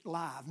hear it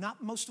live.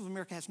 Most of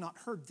America has not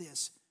heard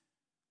this.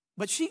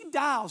 But she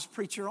dials,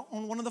 preacher,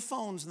 on one of the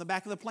phones in the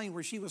back of the plane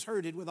where she was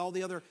herded with all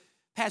the other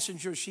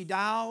passengers. She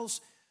dials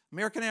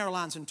American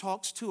Airlines and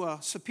talks to a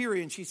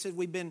superior, and she said,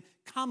 we've been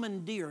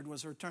commandeered,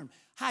 was her term,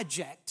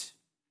 hijacked.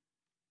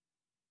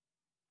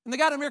 And the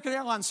guy at American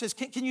Airlines says,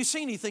 can you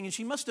see anything? And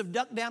she must have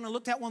ducked down and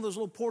looked out one of those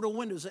little portal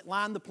windows that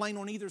lined the plane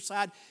on either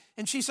side.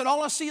 And she said,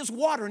 all I see is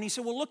water. And he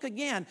said, well, look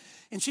again.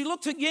 And she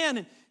looked again,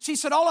 and she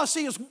said, all I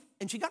see is,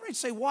 and she got ready to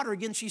say water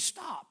again. She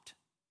stopped.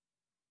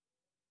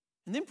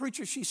 And then,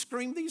 preacher, she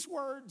screamed these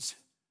words,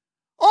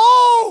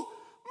 oh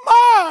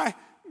my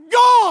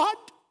God!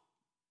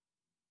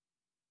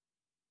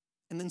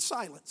 And then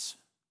silence.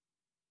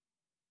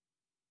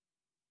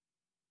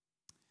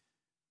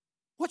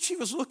 What she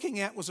was looking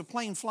at was a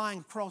plane flying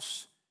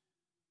across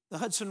the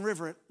Hudson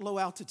River at low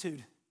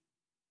altitude.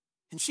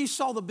 And she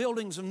saw the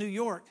buildings of New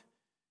York.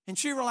 And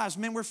she realized,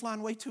 man, we're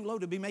flying way too low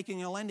to be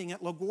making a landing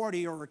at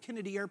LaGuardia or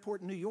Kennedy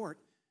Airport in New York.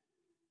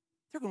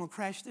 They're going to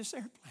crash this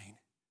airplane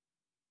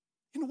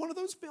into one of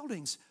those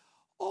buildings.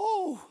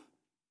 Oh,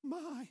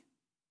 my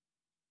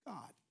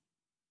God.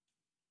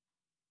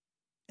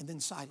 And then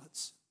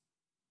silence.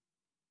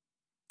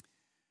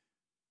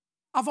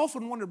 I've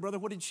often wondered, brother,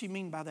 what did she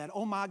mean by that?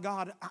 Oh, my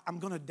God, I'm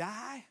going to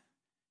die,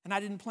 and I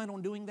didn't plan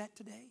on doing that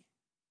today.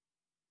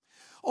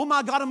 Oh,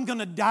 my God, I'm going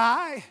to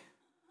die,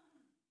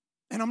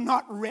 and I'm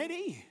not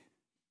ready.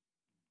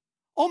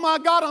 Oh, my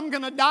God, I'm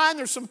going to die, and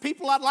there's some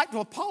people I'd like to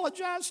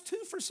apologize to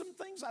for some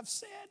things I've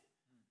said.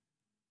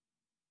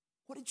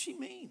 What did she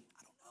mean?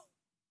 I don't know.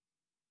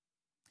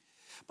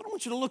 But I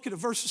want you to look at a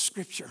verse of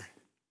Scripture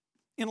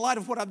in light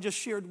of what I've just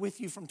shared with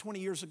you from 20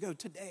 years ago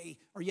today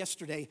or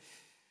yesterday.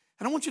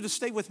 And I want you to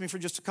stay with me for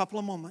just a couple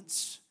of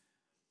moments.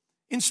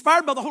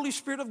 Inspired by the Holy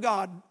Spirit of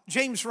God,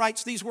 James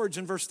writes these words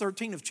in verse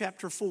 13 of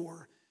chapter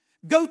 4.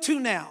 Go to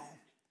now,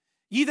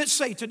 ye that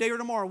say today or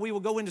tomorrow we will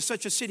go into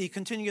such a city,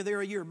 continue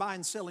there a year, buy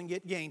and sell and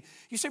get gain.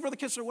 You say, Brother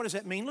Kistler, what does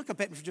that mean? Look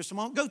up at me for just a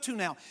moment. Go to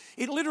now.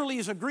 It literally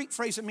is a Greek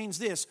phrase that means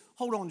this.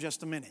 Hold on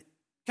just a minute.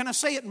 Can I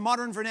say it in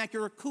modern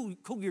vernacular? Cool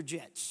your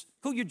jets.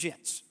 Cool your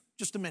jets.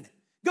 Just a minute.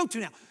 Go to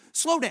now.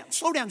 Slow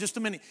down just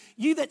a minute.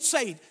 You that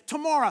say,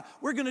 tomorrow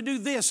we're going to do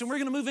this and we're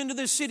going to move into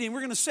this city and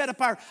we're going to set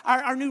up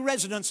our new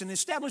residence and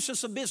establish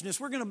us a business.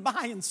 We're going to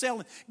buy and sell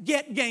and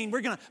get gain. We're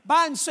going to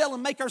buy and sell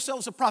and make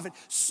ourselves a profit.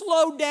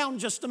 Slow down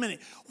just a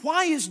minute.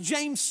 Why is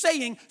James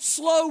saying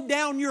slow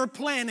down your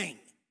planning?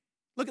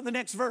 Look at the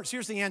next verse.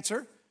 Here's the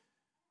answer.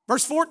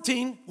 Verse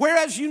 14,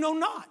 whereas you know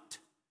not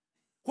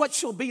what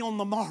shall be on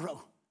the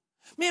morrow.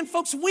 Man,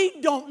 folks, we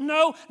don't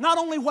know not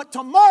only what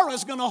tomorrow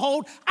is going to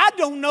hold, I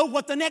don't know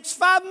what the next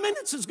 5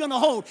 minutes is going to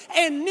hold,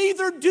 and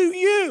neither do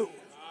you.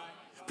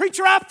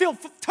 Preacher, I feel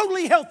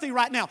totally healthy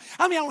right now.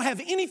 I mean, I don't have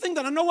anything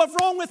that I know of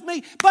wrong with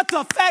me, but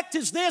the fact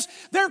is this,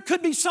 there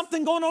could be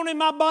something going on in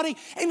my body,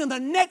 and in the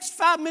next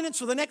 5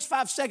 minutes or the next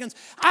 5 seconds,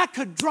 I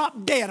could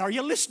drop dead. Are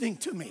you listening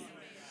to me?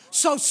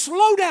 So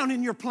slow down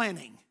in your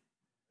planning.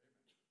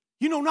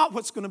 You know not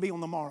what's going to be on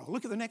the morrow.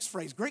 Look at the next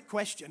phrase. Great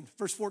question.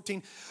 Verse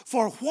 14.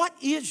 For what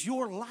is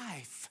your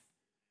life?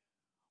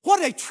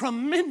 What a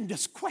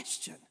tremendous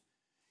question.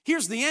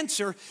 Here's the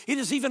answer. It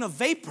is even a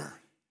vapor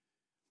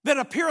that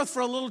appeareth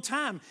for a little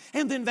time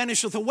and then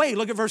vanisheth away.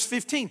 Look at verse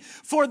 15.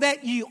 For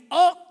that ye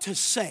ought to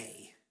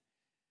say.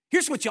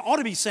 Here's what you ought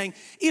to be saying.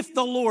 If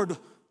the Lord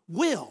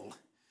will,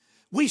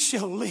 we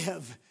shall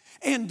live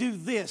and do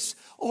this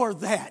or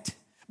that.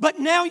 But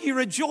now you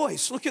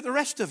rejoice, look at the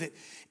rest of it,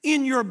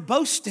 in your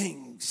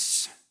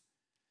boastings.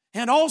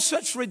 And all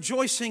such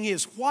rejoicing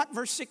is what?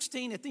 Verse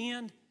 16 at the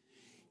end?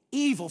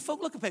 Evil.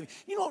 Folks, look at me.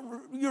 You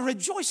know, you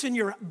rejoice in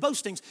your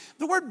boastings.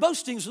 The word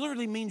boastings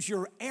literally means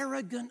your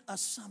arrogant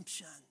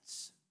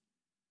assumptions.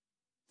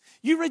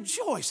 You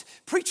rejoice.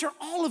 Preacher,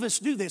 all of us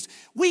do this.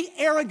 We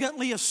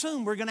arrogantly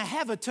assume we're going to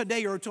have a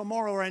today or a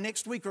tomorrow or a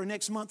next week or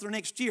next month or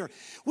next year.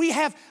 We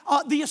have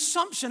the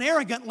assumption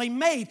arrogantly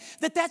made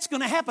that that's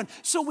going to happen.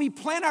 So we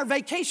plan our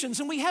vacations,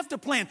 and we have to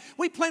plan.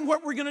 We plan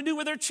what we're going to do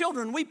with our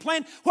children. We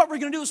plan what we're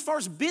going to do as far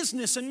as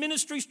business and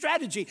ministry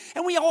strategy.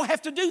 And we all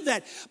have to do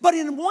that. But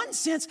in one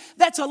sense,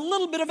 that's a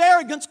little bit of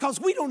arrogance because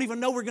we don't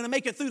even know we're going to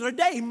make it through the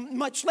day,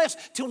 much less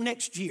till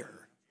next year.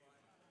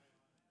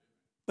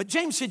 But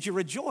James said you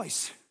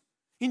rejoice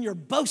in your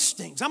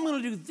boastings. I'm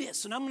going to do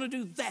this and I'm going to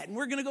do that and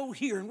we're going to go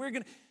here and we're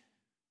going to...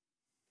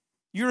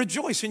 You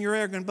rejoice in your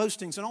arrogant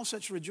boastings, and all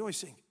such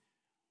rejoicing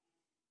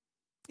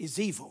is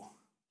evil.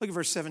 Look at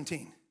verse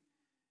 17.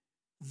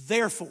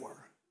 Therefore,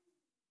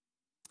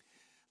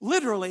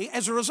 literally,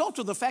 as a result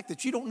of the fact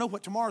that you don't know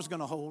what tomorrow is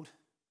going to hold,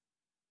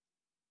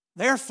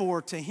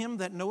 therefore, to him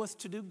that knoweth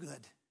to do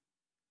good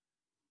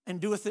and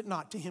doeth it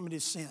not, to him it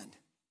is sin.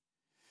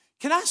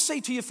 Can I say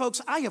to you folks,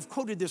 I have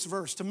quoted this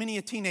verse to many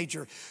a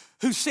teenager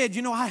who said,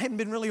 you know, I hadn't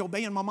been really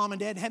obeying my mom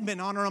and dad, hadn't been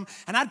honoring them.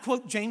 And I'd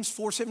quote James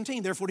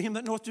 4:17, therefore to him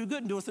that knoweth to do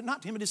good and doeth it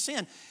not, to him it is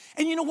sin.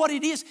 And you know what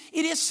it is?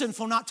 It is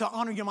sinful not to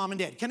honor your mom and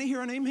dad. Can I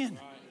hear an amen?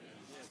 Right.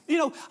 You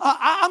know,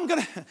 I'm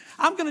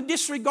gonna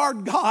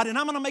disregard God, and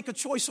I'm gonna make a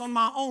choice on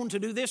my own to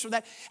do this or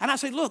that. And I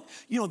say, look,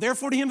 you know,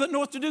 therefore to him that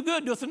knoweth to do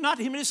good, doeth it not,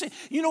 to him it is sin.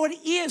 You know, it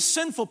is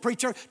sinful,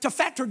 preacher, to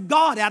factor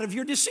God out of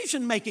your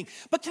decision making.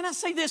 But can I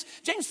say this?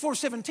 James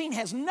 4:17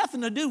 has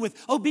nothing to do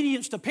with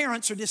obedience to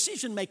parents or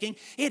decision making.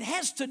 It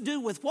has to do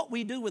with what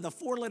we do with a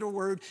 4-letter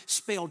word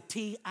spelled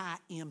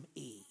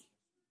T-I-M-E.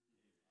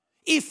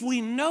 If we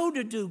know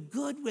to do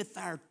good with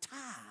our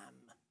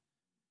time,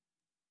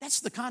 that's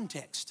the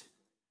context.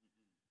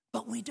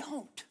 But we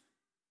don't.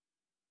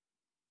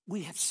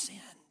 We have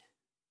sinned.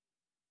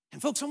 And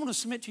folks, I want to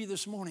submit to you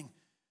this morning,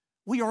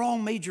 we are all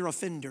major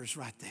offenders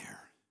right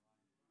there.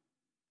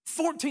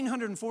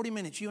 1,440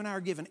 minutes you and I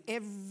are given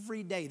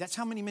every day. That's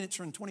how many minutes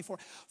are in 24.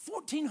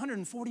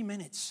 1,440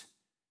 minutes.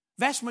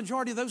 Vast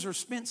majority of those are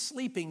spent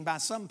sleeping by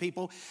some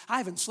people. I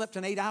haven't slept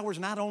in 8 hours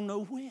and I don't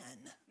know when.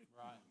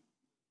 Right.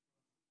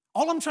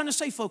 All I'm trying to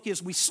say, folks,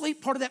 is we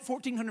sleep part of that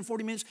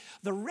 1,440 minutes.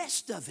 The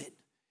rest of it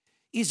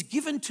is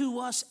given to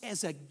us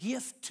as a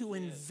gift to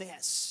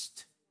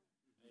invest.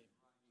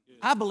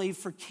 I believe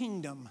for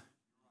kingdom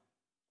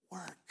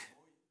work.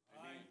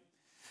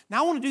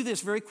 Now I want to do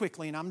this very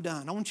quickly and I'm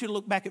done. I want you to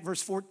look back at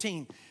verse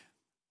 14.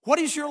 What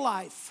is your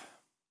life?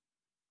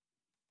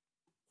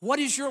 What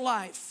is your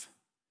life?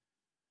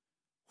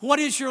 What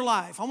is your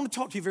life? I want to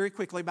talk to you very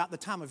quickly about the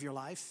time of your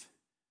life.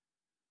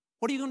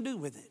 What are you going to do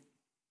with it?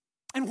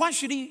 And why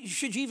should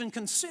you even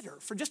consider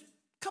for just a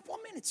couple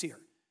of minutes here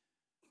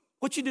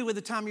what you do with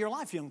the time of your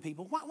life, young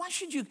people? Why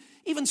should you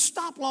even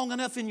stop long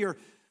enough in your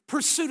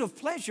pursuit of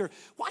pleasure?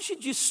 Why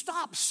should you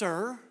stop,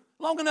 sir,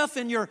 long enough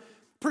in your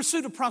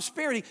pursuit of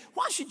prosperity?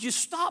 Why should you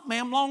stop,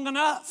 ma'am, long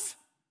enough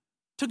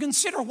to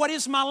consider what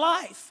is my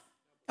life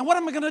and what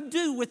am I going to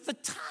do with the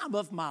time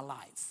of my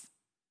life?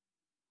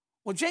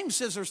 Well, James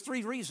says there's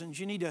 3 reasons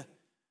you need to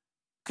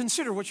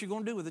consider what you're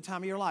going to do with the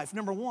time of your life.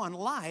 Number 1,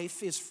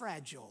 life is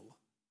fragile.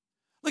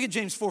 Look at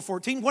James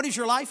 4:14. What is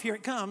your life? Here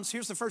it comes.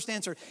 Here's the first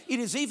answer. It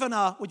is even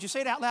a, would you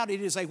say it out loud?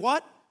 It is a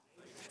what?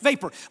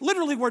 Vapor.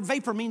 Literally, the word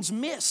vapor means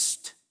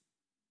mist.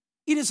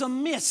 It is a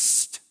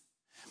mist.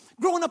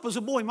 Growing up as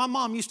a boy, my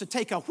mom used to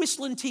take a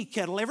whistling tea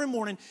kettle every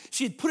morning.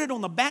 She'd put it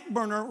on the back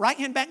burner,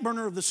 right-hand back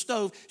burner of the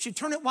stove. She'd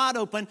turn it wide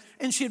open,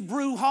 and she'd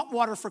brew hot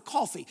water for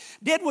coffee.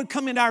 Dad would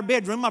come into our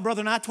bedroom. My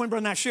brother and I, twin brother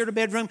and I, shared a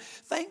bedroom.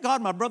 Thank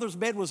God my brother's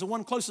bed was the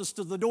one closest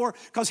to the door,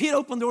 because he'd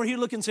open the door, he'd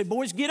look and say,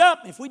 boys, get up.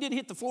 If we didn't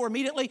hit the floor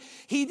immediately,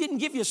 he didn't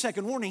give you a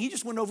second warning. He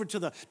just went over to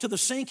the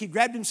sink. He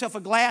grabbed himself a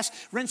glass,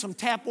 ran some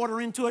tap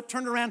water into it,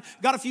 turned around,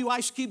 got a few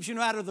ice cubes,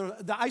 out of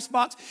the ice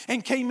box,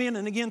 and came in.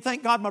 And again,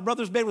 thank God my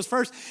brother's bed was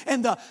first.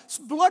 And the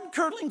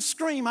blood-curdling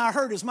scream I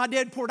heard as my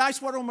dad poured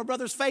ice water on my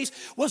brother's face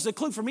was the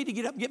clue for me to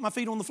get up and get my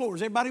feet on the floor.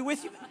 Is everybody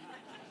with you?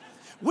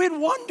 We'd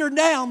wander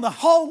down the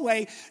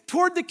hallway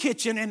toward the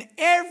kitchen, and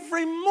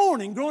every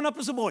morning, growing up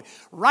as a boy,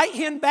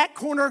 right-hand back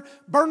corner,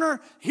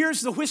 burner,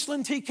 here's the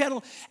whistling tea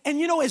kettle.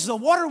 And as the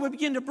water would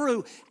begin to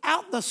brew,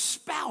 out the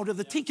spout of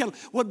the tea kettle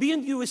would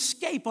begin to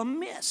escape a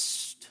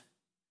mist,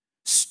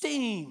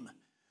 steam.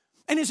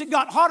 And as it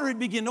got hotter, it'd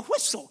begin to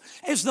whistle.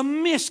 As the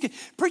mist,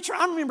 preacher,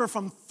 I remember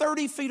from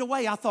 30 feet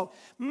away, I thought,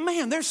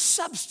 man, there's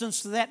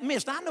substance to that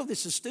mist. I know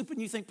this is stupid,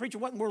 and you think, preacher,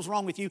 what in the world's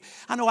wrong with you?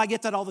 I know I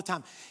get that all the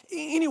time.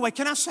 Anyway,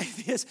 can I say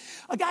this?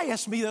 A guy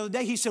asked me the other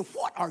day, he said,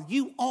 what are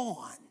you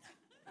on?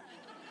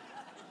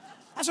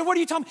 I said, what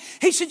are you talking about?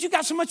 He said, you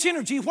got so much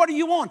energy. What are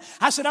you on?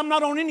 I said, I'm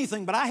not on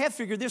anything, but I have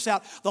figured this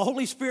out. The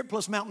Holy Spirit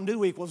plus Mountain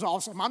Dew equals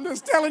awesome. I'm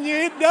just telling you,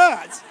 it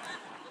does.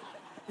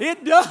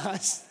 It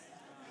does.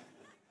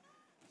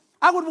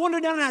 I would wander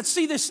down and I'd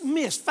see this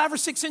mist, 5 or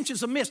 6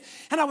 inches of mist,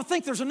 and I would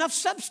think there's enough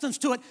substance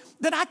to it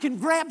that I can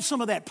grab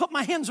some of that, put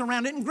my hands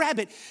around it and grab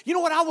it. You know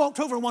what? I walked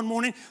over one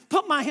morning,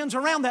 put my hands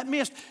around that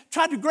mist,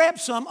 tried to grab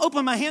some,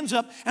 opened my hands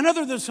up, and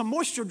other than some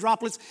moisture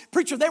droplets,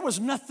 preacher, there was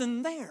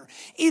nothing there.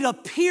 It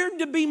appeared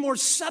to be more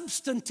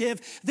substantive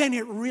than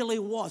it really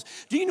was.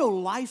 Do you know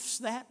life's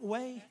that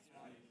way?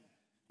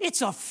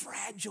 It's a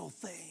fragile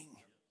thing.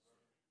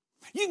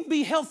 You can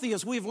be healthy,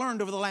 as we've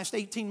learned over the last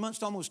 18 months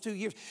to almost 2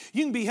 years.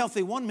 You can be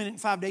healthy 1 minute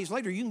and 5 days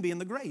later, you can be in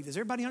the grave. Does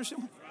everybody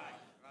understand?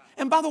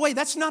 And by the way,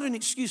 that's not an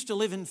excuse to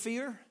live in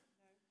fear.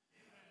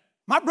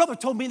 My brother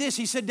told me this.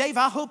 He said, Dave,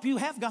 I hope you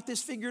have got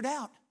this figured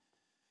out.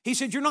 He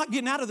said, you're not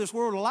getting out of this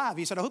world alive.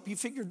 He said, I hope you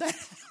figured that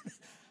out.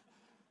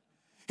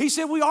 He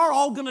said, we are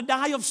all going to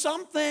die of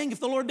something if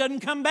the Lord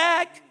doesn't come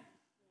back.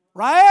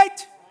 Right?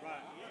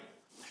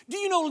 Do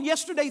you know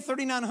yesterday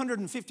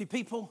 3,950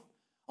 people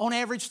on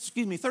average,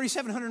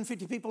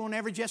 3,750 people on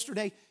average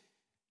yesterday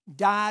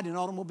died in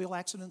automobile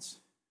accidents?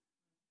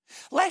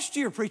 Last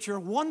year, preacher,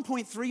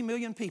 1.3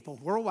 million people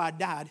worldwide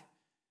died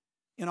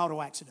in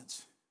auto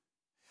accidents.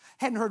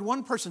 Hadn't heard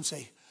one person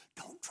say,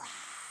 don't drive.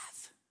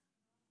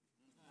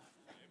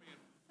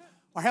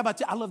 Or how about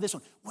this? I love this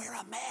one. Wear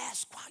a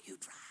mask while you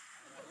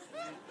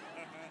drive.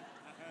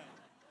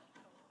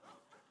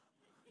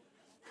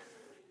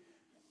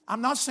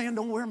 I'm not saying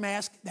don't wear a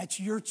mask. That's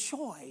your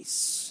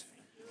choice.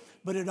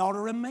 But it ought to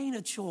remain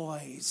a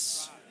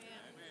choice.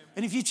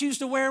 And if you choose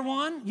to wear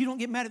one, you don't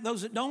get mad at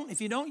those that don't.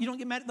 If you don't, you don't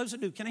get mad at those that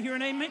do. Can I hear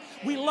an amen?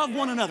 We love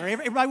one another.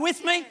 Everybody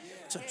with me?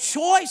 It's a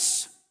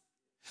choice.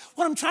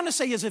 What I'm trying to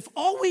say is if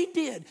all we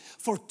did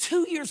for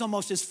 2 years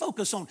almost is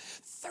focus on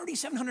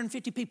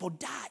 3,750 people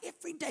die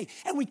every day,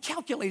 and we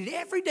calculated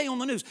every day on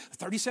the news,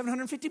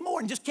 3,750 more,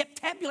 and just kept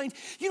tabulating,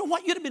 you know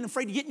what? You'd have been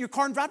afraid to get in your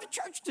car and drive to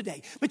church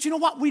today. But you know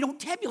what? We don't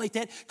tabulate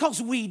that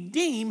because we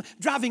deem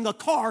driving a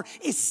car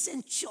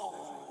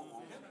essential.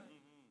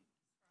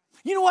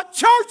 You know what?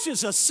 Church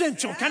is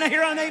essential. Can I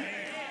hear an amen?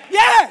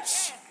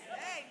 Yes.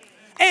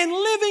 And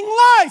living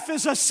life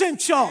is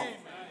essential.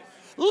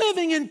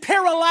 Living in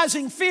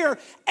paralyzing fear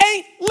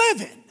ain't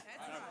living.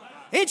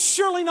 It's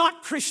surely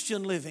not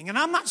Christian living. And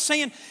I'm not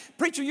saying,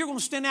 preacher, you're going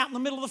to stand out in the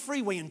middle of the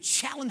freeway and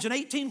challenge an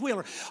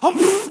 18-wheeler.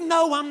 Oh,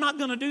 no, I'm not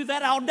going to do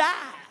that. I'll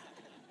die.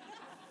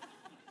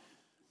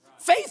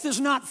 Faith is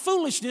not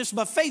foolishness,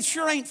 but faith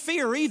sure ain't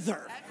fear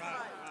either.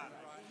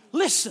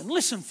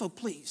 Listen,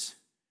 folks, please.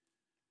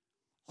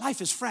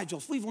 Life is fragile.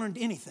 If we've learned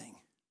anything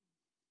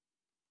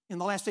in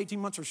the last 18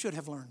 months or should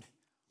have learned,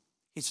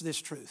 it's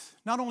this truth.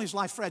 Not only is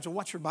life fragile,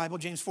 watch your Bible,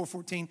 James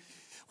 4:14.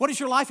 What is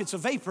your life? It's a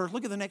vapor.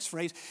 Look at the next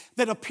phrase.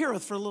 That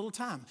appeareth for a little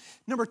time.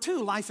 Number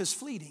 2, life is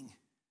fleeting.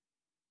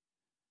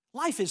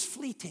 Life is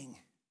fleeting.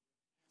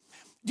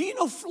 Do you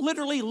know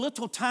literally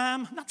little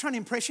time? I'm not trying to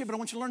impress you, but I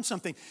want you to learn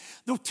something.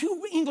 The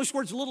 2 English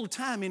words little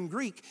time in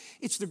Greek,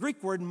 it's the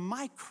Greek word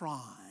micron.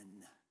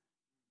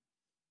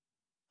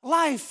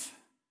 Life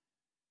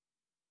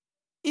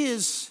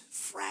is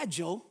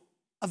fragile,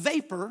 a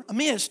vapor, a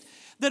mist,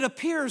 that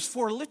appears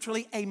for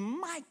literally a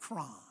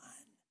micron.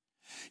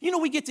 You know,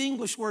 we get the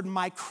English word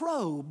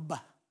microbe,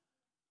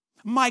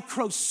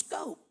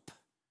 microscope,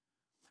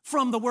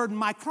 from the word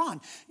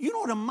micron. You know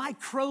what a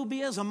microbe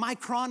is, a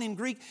micron in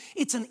Greek?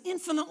 It's an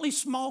infinitely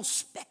small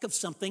speck of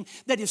something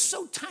that is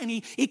so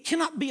tiny it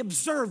cannot be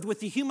observed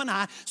with the human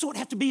eye, so it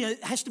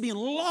has to be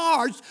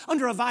enlarged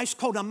under a device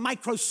called a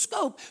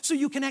microscope so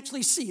you can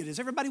actually see it. Is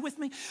everybody with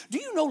me? Do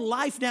you know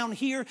life down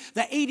here,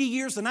 the 80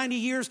 years, the 90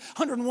 years,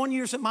 101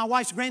 years that my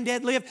wife's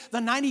granddad lived,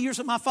 the 90 years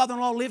that my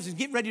father-in-law lives, and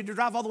get ready to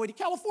drive all the way to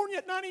California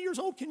at 90 years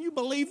old? Can you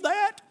believe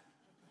that?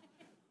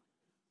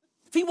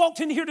 If he walked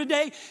in here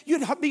today,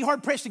 you'd be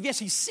hard-pressed to guess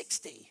he's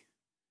 60.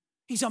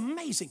 He's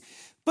amazing.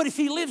 But if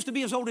he lives to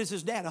be as old as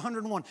his dad,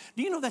 101,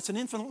 do you know that's an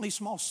infinitely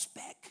small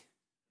speck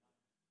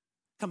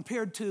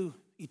compared to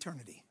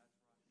eternity?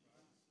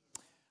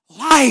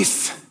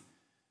 Life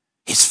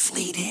is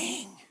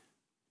fleeting.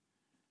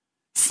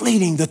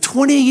 Fleeting. The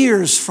 20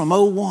 years from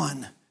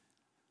 01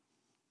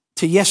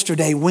 to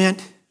yesterday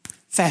went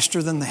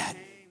faster than that.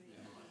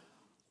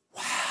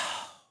 Wow.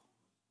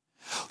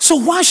 So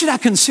why should I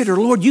consider,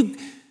 Lord,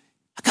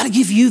 I got to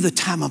give you the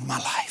time of my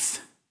life?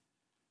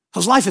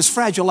 Because life is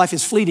fragile, life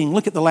is fleeting.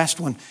 Look at the last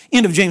one.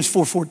 End of James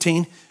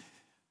 4:14.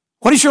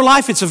 What is your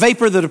life? It's a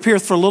vapor that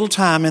appeareth for a little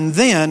time and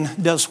then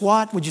does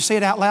what? Would you say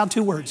it out loud?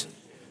 2 words.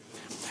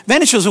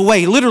 Vanishes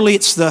away. Literally,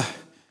 it's the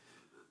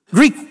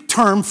Greek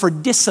term for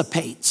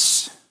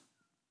dissipates.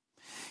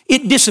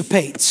 It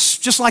dissipates,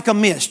 just like a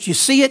mist. You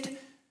see it,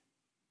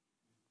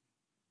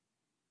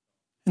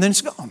 and then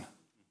it's gone.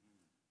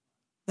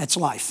 That's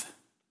life.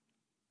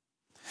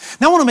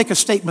 Now I want to make a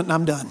statement and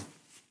I'm done.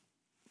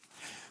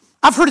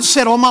 I've heard it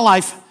said all my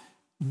life,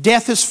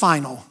 death is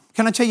final.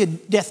 Can I tell you,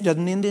 death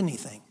doesn't end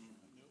anything?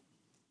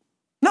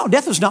 No,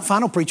 death is not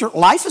final, preacher.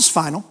 Life is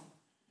final.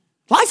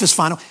 Life is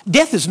final.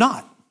 Death is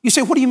not. You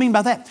say, what do you mean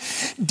by that?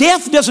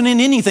 Death doesn't end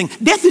anything.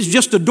 Death is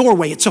just a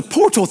doorway. It's a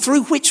portal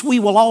through which we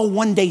will all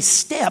one day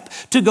step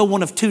to go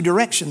one of 2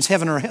 directions,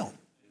 heaven or hell.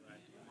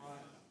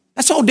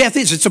 That's all death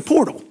is. It's a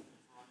portal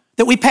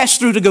that we pass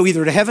through to go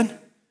either to heaven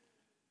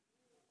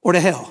or to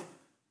hell.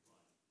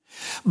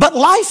 But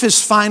life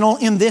is final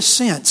in this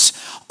sense.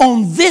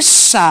 On this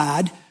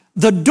side,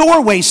 the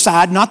doorway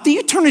side, not the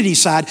eternity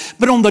side,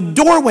 but on the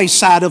doorway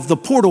side of the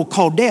portal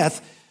called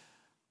death,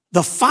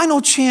 the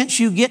final chance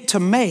you get to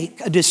make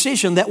a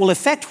decision that will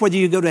affect whether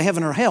you go to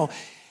heaven or hell,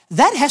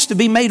 that has to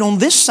be made on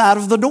this side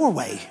of the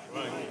doorway.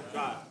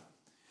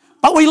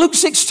 By the way, Luke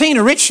 16,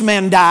 a rich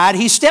man died.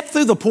 He stepped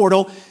through the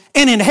portal,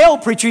 and in hell,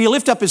 preacher, you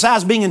lift up his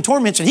eyes being in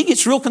torments, and he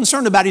gets real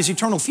concerned about his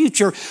eternal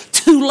future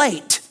too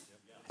late.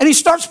 And he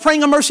starts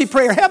praying a mercy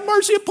prayer. Have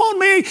mercy upon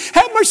me.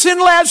 Have mercy in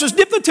Lazarus.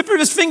 Dip the tip of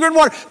his finger in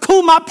water.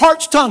 Cool my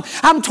parched tongue.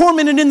 I'm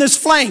tormented in this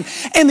flame.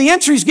 And the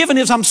answer he's given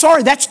is, I'm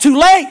sorry, that's too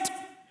late.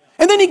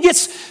 And then he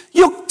gets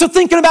to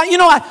thinking about,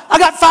 I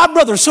got 5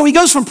 brothers. So he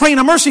goes from praying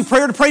a mercy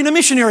prayer to praying a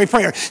missionary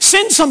prayer.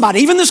 Send somebody,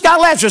 even this guy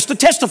Lazarus, to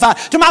testify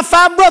to my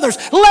 5 brothers,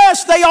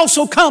 lest they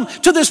also come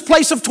to this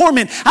place of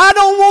torment. I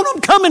don't want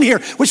them coming here.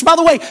 Which, by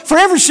the way,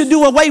 forever should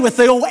do away with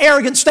the old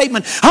arrogant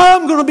statement,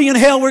 I'm going to be in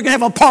hell, we're going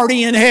to have a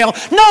party in hell.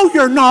 No,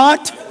 you're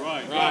not.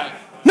 Right.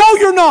 No,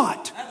 you're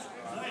not.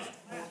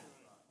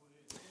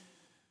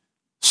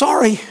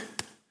 Sorry.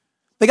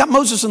 They got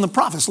Moses and the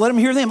prophets. Let them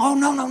hear them. Oh,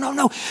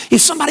 no.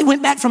 If somebody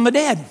went back from the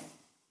dead.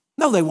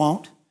 No, they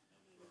won't.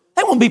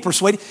 They won't be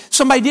persuaded.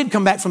 Somebody did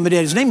come back from the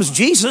dead. His name was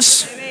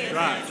Jesus.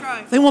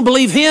 Right. They won't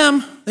believe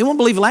him. They won't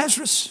believe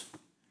Lazarus.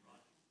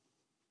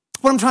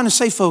 What I'm trying to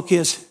say, folk,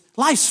 is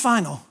life's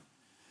final.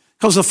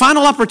 Because the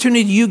final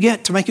opportunity you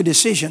get to make a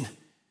decision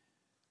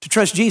to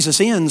trust Jesus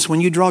ends when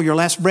you draw your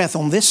last breath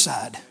on this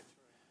side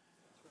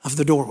of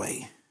the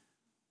doorway.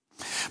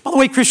 By the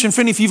way, Christian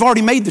friend, if you've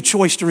already made the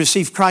choice to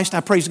receive Christ,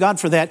 I praise God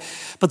for that.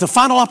 But the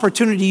final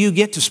opportunity you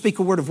get to speak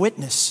a word of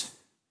witness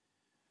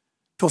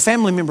to a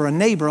family member, a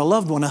neighbor, a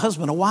loved one, a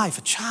husband, a wife,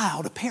 a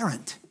child, a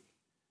parent,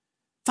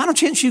 final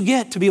chance you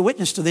get to be a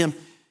witness to them,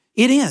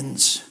 it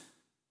ends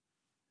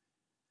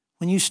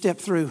when you step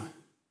through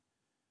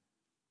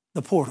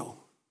the portal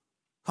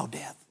called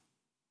death.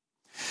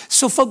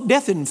 So, folk,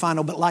 death isn't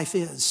final, but life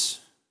is.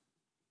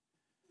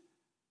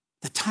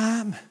 The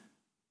time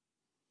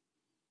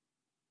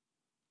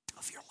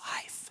of your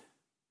life.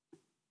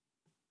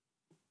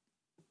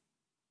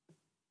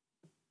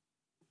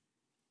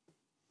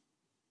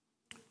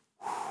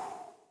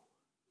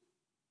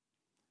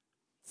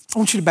 I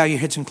want you to bow your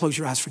heads and close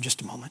your eyes for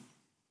just a moment.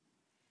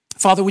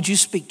 Father, would you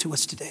speak to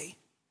us today?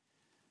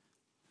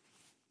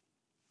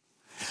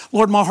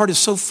 Lord, my heart is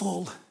so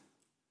full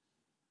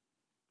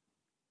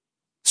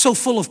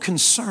of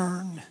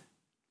concern.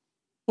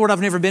 Lord, I've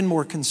never been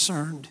more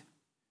concerned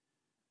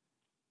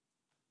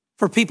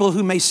for people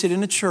who may sit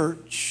in a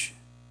church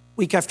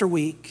week after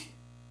week,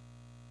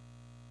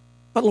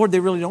 but Lord,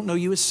 they really don't know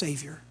you as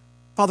Savior.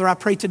 Father, I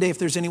pray today if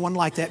there's anyone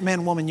like that,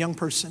 man, woman, young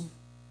person,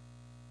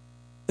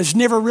 that's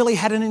never really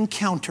had an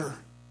encounter,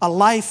 a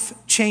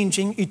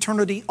life-changing,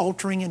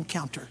 eternity-altering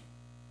encounter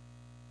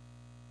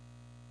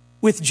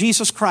with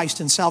Jesus Christ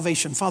and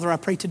salvation. Father, I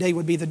pray today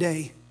would be the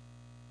day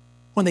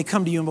when they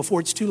come to you and before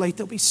it's too late,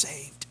 they'll be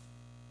saved.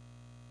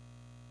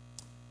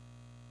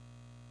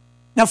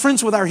 Now,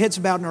 friends, with our heads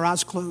bowed and our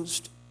eyes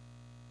closed,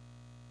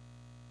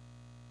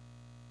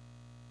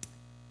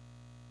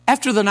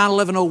 after the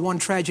 9/11/01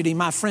 tragedy,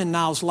 my friend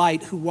Niles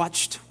Light, who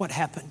watched what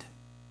happened,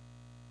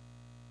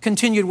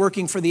 continued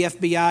working for the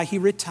FBI. He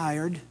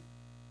retired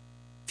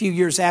a few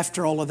years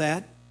after all of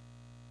that,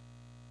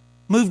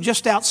 moved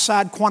just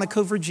outside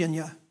Quantico,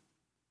 Virginia,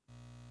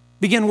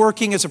 began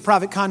working as a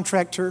private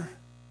contractor,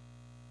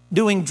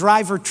 doing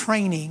driver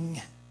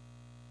training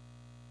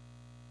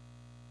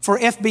for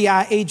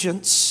FBI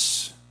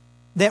agents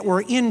that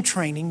were in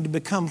training to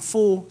become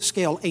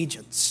full-scale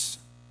agents.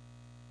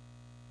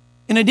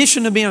 In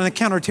addition to being a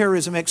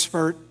counterterrorism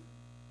expert,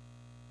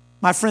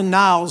 my friend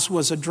Niles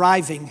was a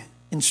driving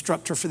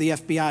instructor for the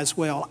FBI as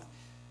well.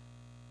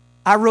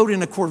 I rode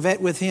in a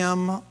Corvette with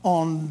him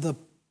on the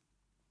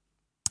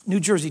New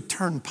Jersey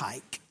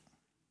Turnpike.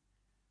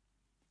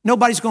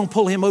 Nobody's going to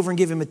pull him over and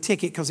give him a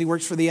ticket because he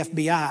works for the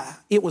FBI.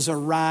 It was a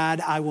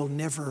ride I will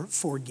never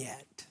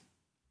forget.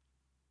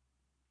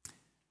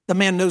 The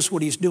man knows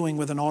what he's doing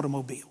with an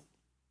automobile.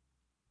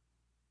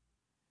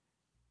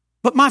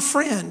 But my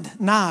friend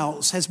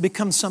Niles has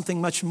become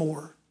something much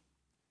more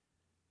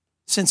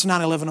since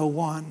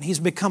 9/11/01. He's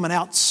become an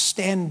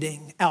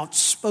outstanding,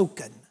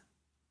 outspoken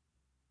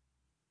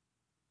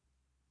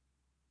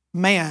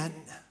man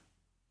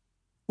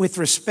with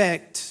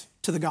respect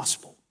to the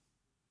gospel.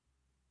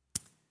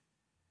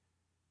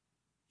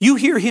 You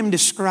hear him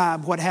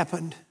describe what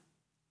happened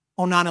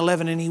on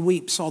 9/11 and he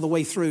weeps all the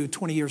way through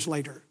 20 years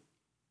later.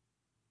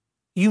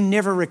 You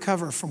never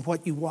recover from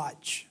what you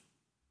watch.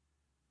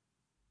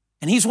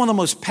 And he's one of the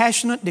most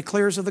passionate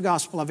declarers of the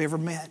gospel I've ever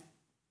met,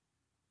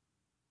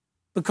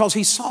 because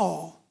he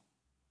saw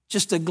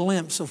just a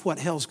glimpse of what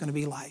hell's going to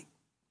be like.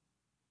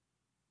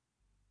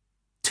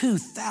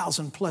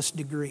 2,000 plus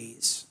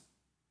degrees.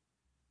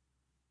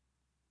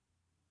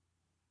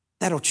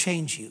 That'll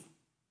change you.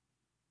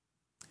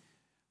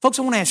 Folks,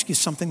 I want to ask you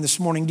something this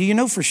morning. Do you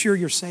know for sure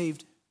you're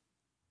saved?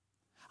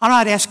 I'm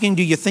not asking,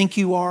 do you think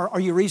you are? Are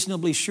you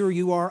reasonably sure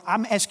you are?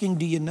 I'm asking,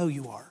 do you know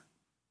you are?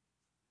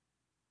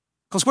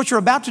 Because what you're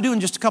about to do in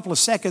just a couple of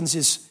seconds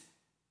is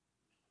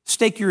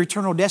stake your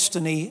eternal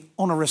destiny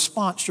on a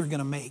response you're going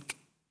to make.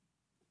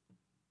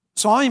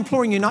 So I'm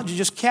imploring you not to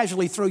just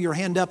casually throw your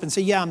hand up and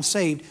say, yeah, I'm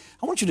saved.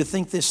 I want you to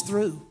think this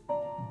through.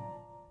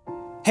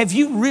 Have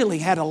you really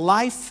had a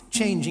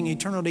life-changing,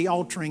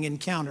 eternity-altering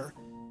encounter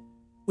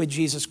with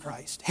Jesus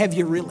Christ? Have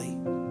you really?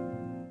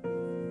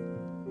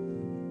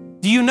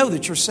 Do you know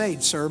that you're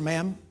saved, sir,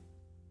 ma'am?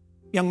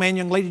 Young man,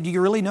 young lady, do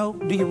you really know?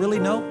 Do you really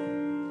know?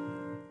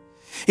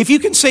 If you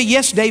can say,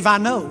 yes, Dave, I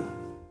know.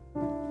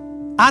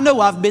 I know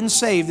I've been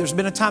saved. There's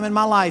been a time in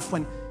my life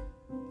when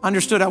I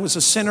understood I was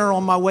a sinner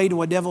on my way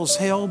to a devil's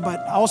hell, but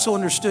I also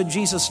understood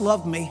Jesus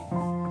loved me.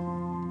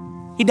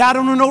 He died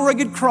on an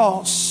no-rugged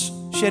cross,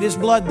 shed his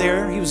blood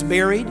there. He was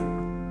buried,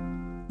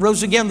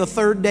 rose again the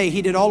third day.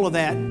 He did all of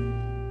that.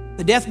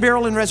 The death,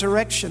 burial, and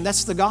resurrection,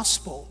 that's the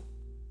gospel.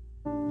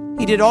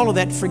 He did all of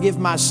that to forgive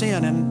my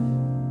sin.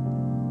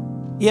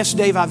 And yes,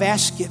 Dave, I've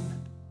asked him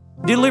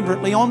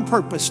deliberately on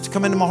purpose to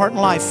come into my heart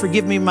and life,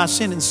 forgive me my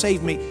sin and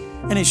save me.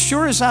 And as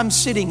sure as I'm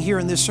sitting here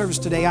in this service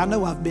today, I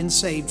know I've been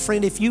saved.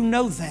 Friend, if you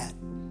know that,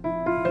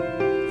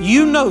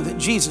 you know that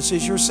Jesus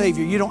is your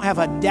Savior. You don't have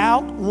a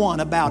doubt one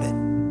about it.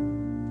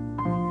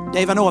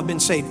 Dave, I know I've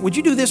been saved. Would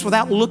you do this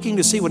without looking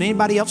to see what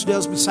anybody else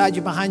does beside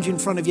you, behind you, in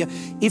front of you?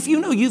 If you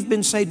know you've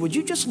been saved, would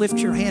you just lift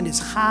your hand as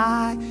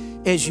high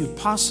as you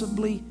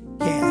possibly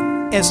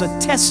can as a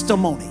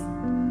testimony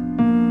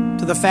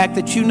to the fact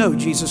that you know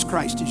Jesus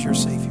Christ is your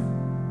Savior?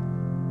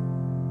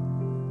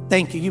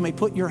 Thank you. You may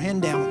put your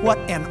hand down. What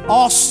an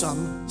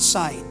awesome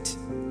sight.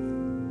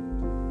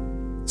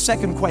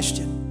 Second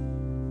question.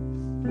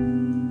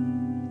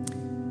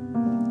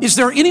 Is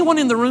there anyone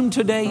in the room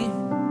today,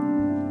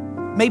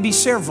 maybe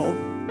several,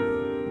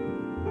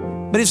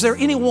 but is there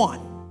anyone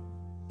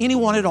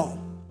at all,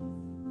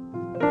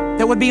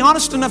 that would be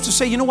honest enough to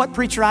say, you know what,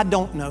 preacher, I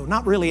don't know.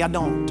 Not really, I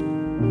don't.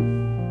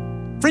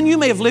 Friend, you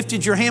may have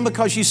lifted your hand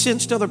because you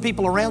sensed other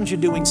people around you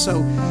doing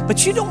so,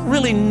 but you don't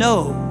really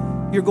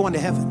know you're going to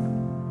heaven.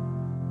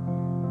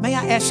 May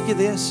I ask you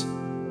this?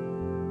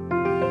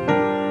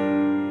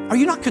 Are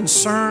you not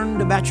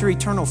concerned about your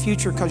eternal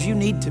future? Because you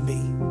need to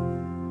be.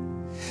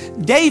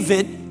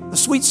 David, the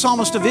sweet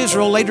psalmist of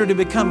Israel, later to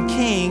become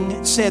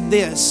king, said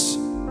this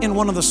in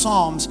one of the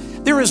Psalms: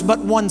 there is but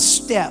one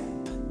step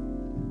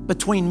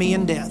between me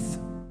and death.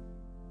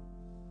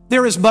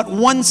 There is but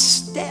one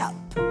step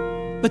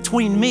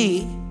between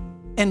me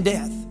and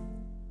death.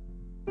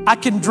 I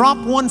can drop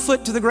one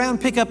foot to the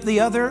ground, pick up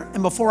the other,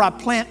 and before I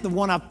plant the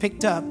one I've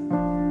picked up,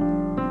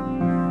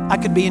 I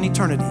could be in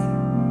eternity.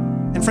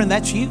 And friend,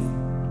 that's you.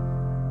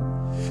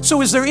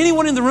 So is there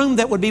anyone in the room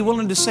that would be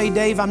willing to say,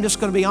 Dave, I'm just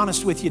going to be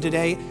honest with you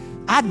today.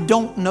 I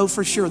don't know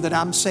for sure that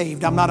I'm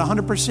saved. I'm not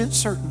 100%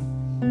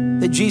 certain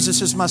that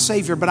Jesus is my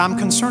Savior, but I'm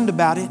concerned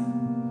about it.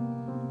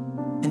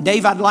 And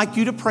Dave, I'd like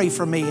you to pray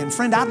for me. And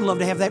friend, I'd love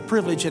to have that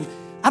privilege. And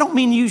I don't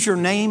mean use your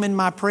name in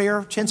my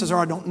prayer. Chances are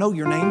I don't know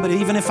your name, but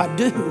even if I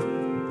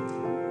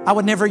do, I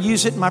would never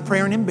use it in my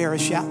prayer and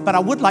embarrass you. But I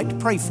would like to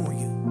pray for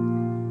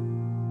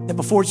you, that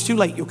before it's too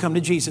late, you'll come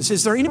to Jesus.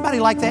 Is there anybody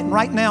like that? And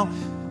right now,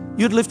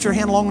 you'd lift your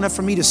hand long enough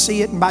for me to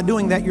see it. And by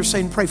doing that, you're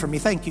saying, pray for me.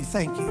 Thank you,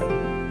 thank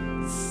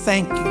you.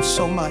 Thank you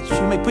so much.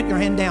 You may put your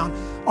hand down.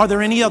 Are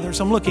there any others?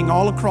 I'm looking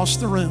all across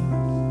the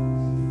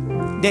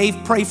room. Dave,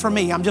 pray for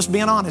me. I'm just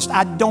being honest.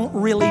 I don't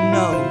really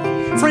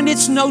know. Friend,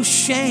 it's no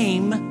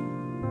shame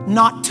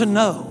not to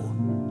know.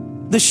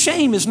 The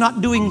shame is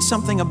not doing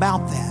something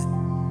about that.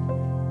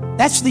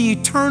 That's the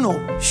eternal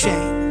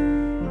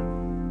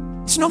shame.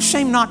 It's no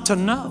shame not to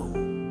know.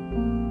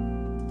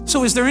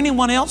 So is there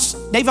anyone else?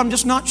 Dave, I'm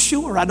just not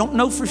sure. I don't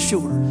know for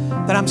sure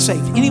that I'm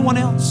saved. Anyone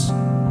else?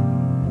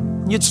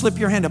 You'd slip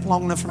your hand up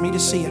long enough for me to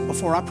see it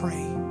before I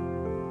pray.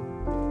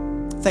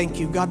 Thank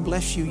you. God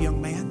bless you,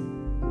 young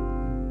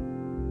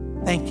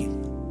man. Thank you.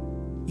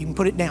 You can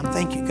put it down.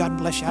 Thank you. God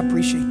bless you. I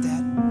appreciate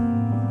that.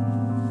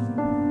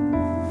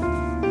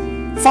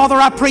 Father,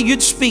 I pray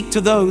you'd speak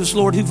to those,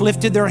 Lord, who've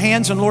lifted their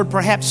hands, and Lord,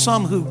 perhaps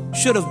some who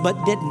should have but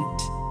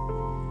didn't.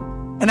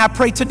 And I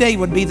pray today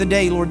would be the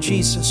day, Lord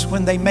Jesus,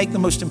 when they make the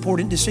most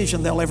important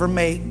decision they'll ever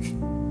make.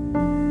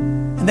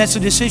 And that's a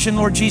decision,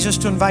 Lord Jesus,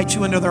 to invite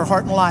you into their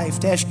heart and life,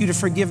 to ask you to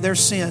forgive their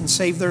sin,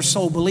 save their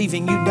soul,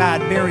 believing you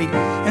died, buried,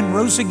 and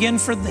rose again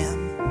for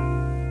them.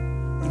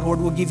 And Lord,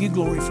 we'll give you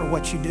glory for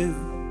what you do.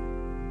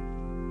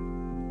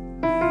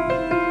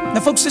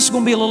 Now, folks, this is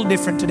going to be a little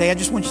different today. I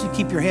just want you to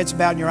keep your heads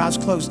bowed and your eyes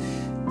closed.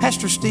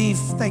 Pastor Steve,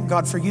 thank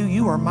God for you.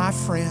 You are my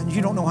friend.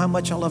 You don't know how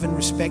much I love and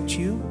respect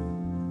you.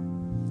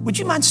 Would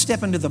you mind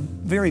stepping to the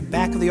very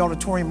back of the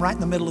auditorium, right in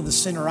the middle of the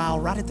center aisle,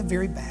 right at the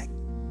very back?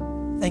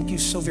 Thank you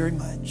so very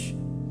much.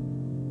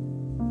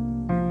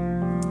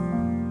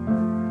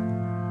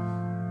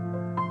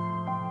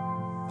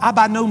 I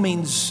by no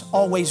means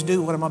always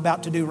do what I'm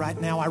about to do right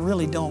now. I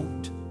really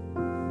don't.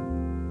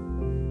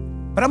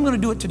 But I'm going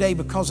to do it today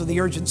because of the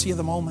urgency of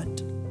the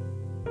moment.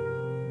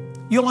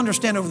 You'll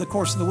understand over the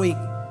course of the week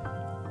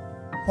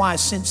why I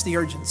sense the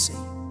urgency.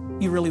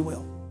 You really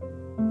will.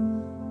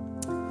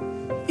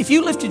 If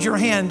you lifted your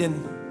hand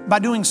and by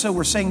doing so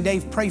we're saying,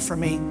 Dave, pray for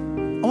me,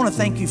 I want to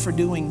thank you for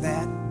doing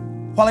that.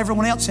 While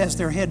everyone else has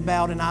their head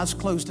bowed and eyes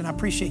closed, and I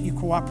appreciate you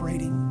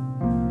cooperating.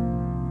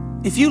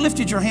 If you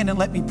lifted your hand and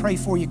let me pray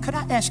for you, could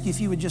I ask you if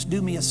you would just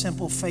do me a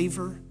simple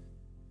favor?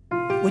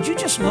 Would you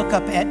just look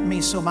up at me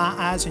so my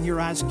eyes and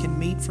your eyes can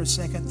meet for a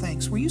second?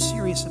 Thanks. Were you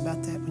serious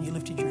about that when you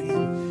lifted your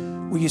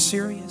hand? Were you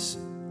serious?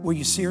 Were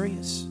you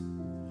serious?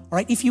 All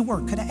right, if you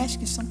were, could I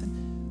ask you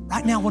something?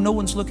 Right now, when no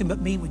one's looking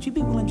but me, would you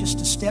be willing just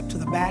to step to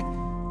the back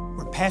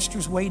where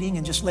Pastor's waiting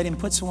and just let him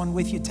put someone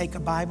with you, take a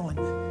Bible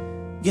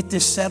and get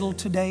this settled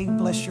today?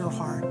 Bless your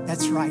heart.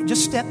 That's right.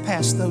 Just step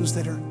past those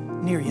that are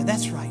near you.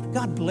 That's right.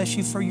 God bless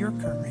you for your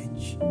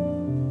courage.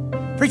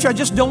 Preacher, I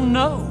just don't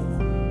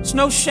know. It's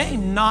no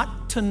shame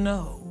not to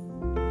know.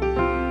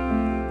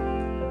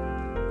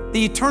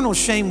 The eternal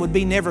shame would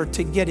be never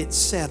to get it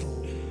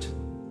settled.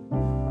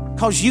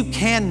 Because you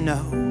can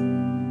know.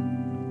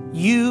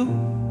 You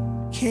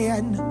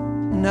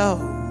can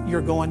know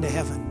you're going to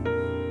heaven.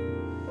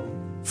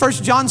 1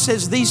 John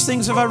says, these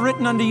things have I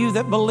written unto you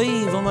that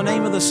believe on the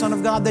name of the Son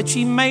of God, that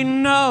ye may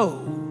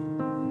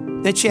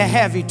know that ye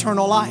have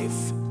eternal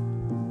life.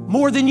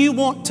 More than you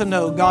want to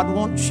know, God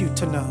wants you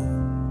to know.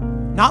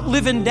 Not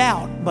live in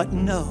doubt, but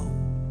know.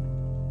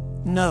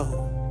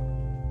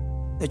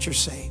 Know that you're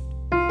saved.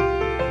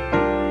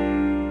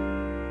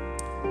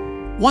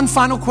 One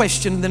final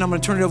question, then I'm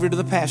going to turn it over to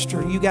the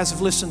pastor. You guys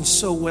have listened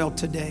so well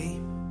today.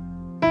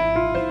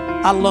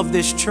 I love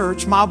this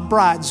church. My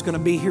bride's going to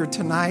be here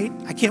tonight.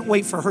 I can't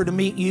wait for her to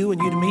meet you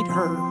and you to meet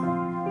her.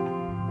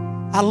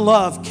 I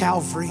love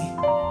Calvary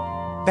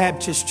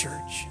Baptist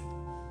Church.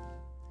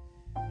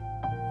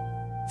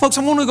 Folks,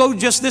 I want to go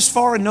just this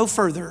far and no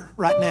further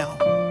right now.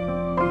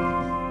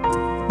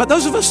 But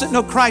those of us that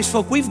know Christ,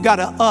 folk, we've got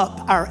to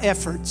up our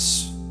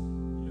efforts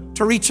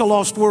to reach a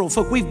lost world.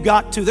 Folk, we've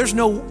got to. There's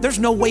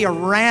no way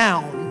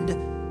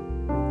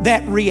around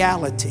that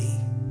reality.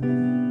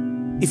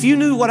 If you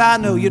knew what I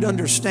know, you'd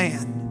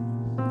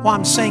understand why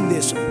I'm saying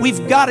this.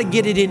 We've got to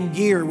get it in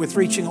gear with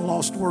reaching a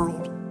lost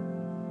world.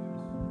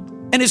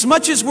 And as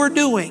much as we're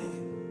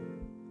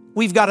doing,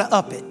 we've got to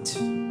up it.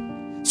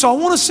 So I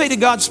want to say to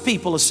God's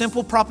people a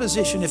simple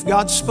proposition. If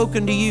God's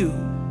spoken to you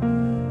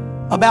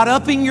about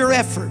upping your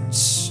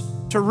efforts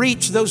to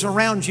reach those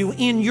around you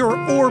in your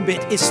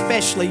orbit,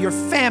 especially your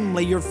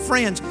family, your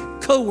friends,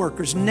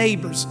 co-workers,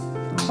 neighbors,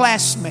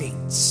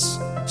 classmates,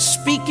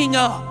 speaking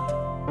up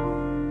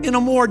in a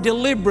more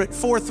deliberate,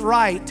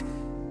 forthright,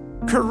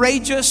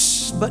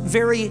 courageous, but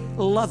very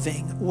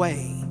loving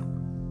way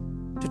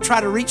to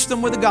try to reach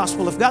them with the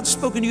gospel. If God's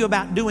spoken to you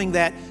about doing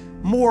that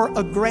more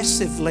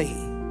aggressively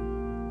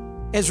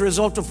as a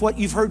result of what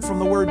you've heard from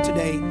the Word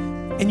today,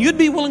 and you'd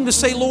be willing to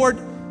say, Lord,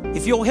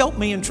 if you'll help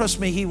me, and trust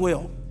me, He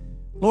will.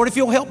 Lord, if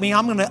you'll help me,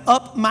 I'm going to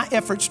up my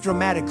efforts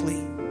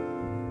dramatically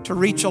to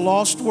reach a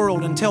lost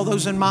world and tell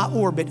those in my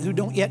orbit who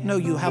don't yet know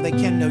you how they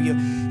can know you.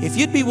 If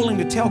you'd be willing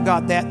to tell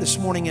God that this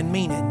morning and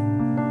mean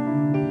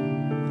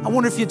it, I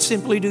wonder if you'd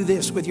simply do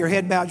this with your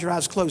head bowed, your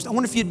eyes closed. I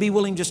wonder if you'd be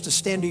willing just to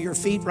stand to your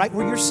feet right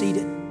where you're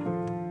seated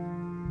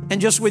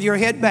and just with your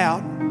head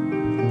bowed,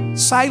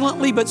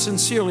 silently but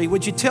sincerely,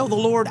 would you tell the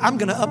Lord, I'm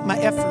going to up my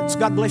efforts.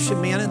 God bless you,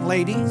 men and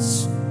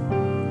ladies.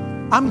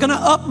 I'm going to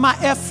up my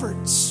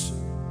efforts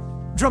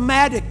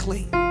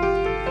dramatically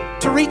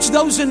to reach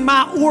those in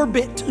my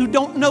orbit who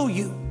don't know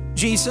you,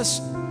 Jesus.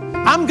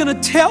 I'm going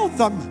to tell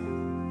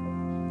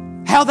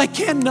them how they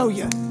can know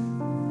you.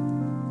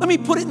 Let me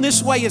put it in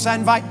this way as I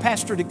invite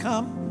Pastor to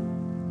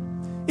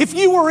come. If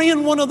you were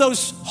in one of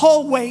those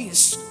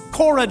hallways,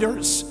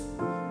 corridors,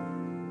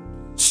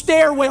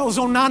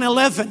 stairwells on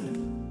 9/11,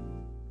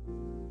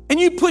 and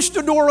you pushed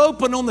the door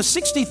open on the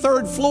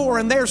 63rd floor,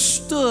 and there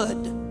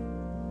stood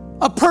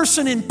a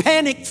person in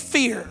panicked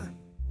fear,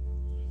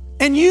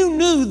 and you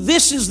knew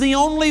this is the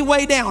only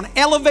way down.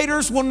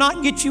 Elevators will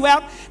not get you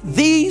out.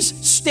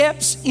 These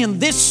steps in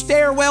this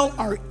stairwell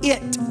are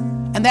it.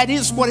 And that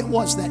is what it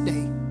was that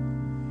day.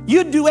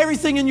 You'd do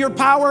everything in your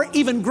power,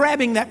 even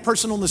grabbing that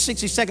person on the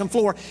 62nd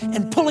floor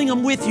and pulling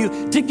them with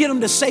you to get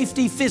them to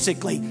safety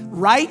physically,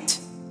 right?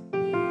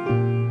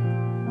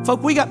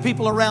 Folk, we got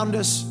people around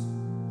us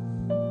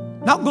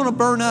not going to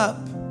burn up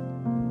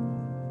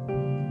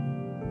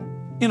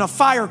in a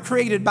fire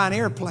created by an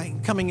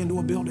airplane coming into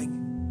a building.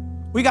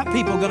 We got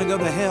people going to go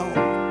to hell.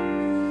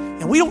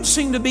 And we don't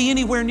seem to be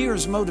anywhere near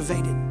as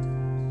motivated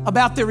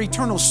about their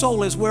eternal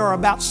soul as we are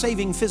about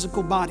saving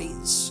physical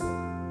bodies.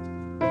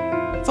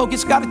 Folks,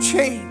 it's got to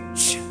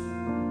change.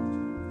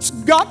 It's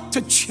got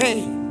to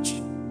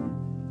change.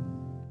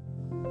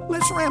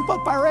 Let's ramp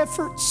up our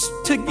efforts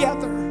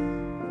together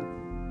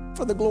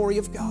for the glory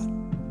of God.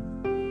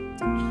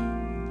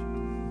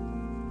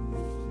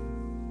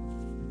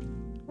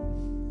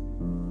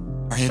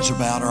 Our heads are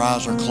bowed, our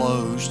eyes are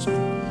closed.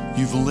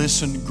 You've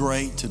listened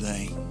great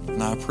today,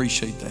 and I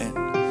appreciate that.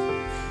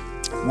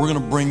 We're going to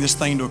bring this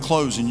thing to a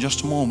close in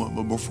just a moment,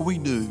 but before we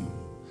do,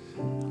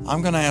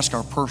 I'm going to ask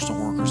our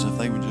personal workers if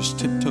they would just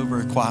tiptoe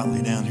very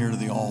quietly down here to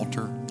the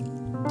altar.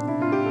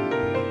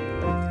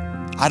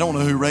 I don't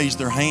know who raised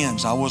their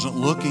hands. I wasn't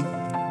looking,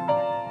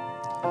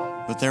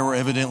 but there were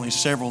evidently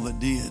several that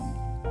did.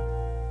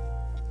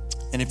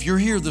 And if you're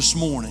here this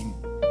morning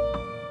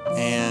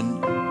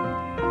and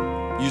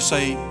you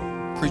say,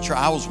 "Preacher,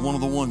 I was one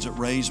of the ones that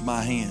raised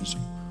my hands,"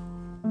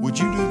 would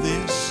you do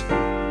this?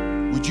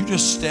 Would you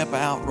just step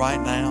out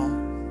right now?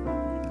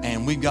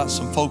 And we've got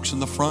some folks in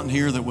the front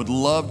here that would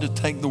love to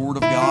take the Word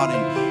of God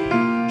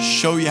and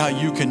show you how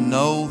you can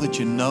know that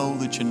you know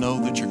that you know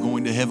that you're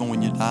going to heaven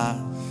when you die.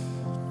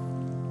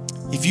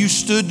 If you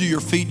stood to your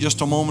feet just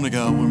a moment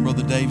ago when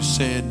Brother Dave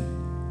said,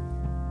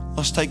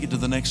 "Let's take it to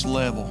the next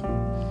level,"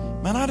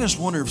 man, I just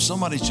wonder if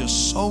somebody's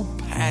just so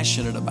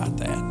passionate about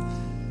that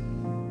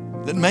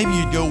maybe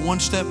you'd go one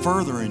step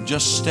further and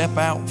just step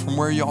out from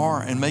where you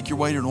are and make your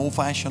way to an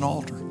old-fashioned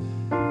altar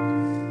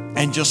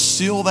and just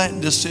seal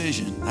that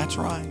decision. That's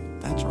right.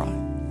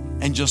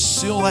 And just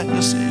seal that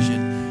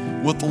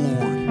decision with the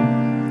Lord.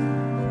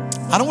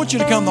 I don't want you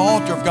to come to the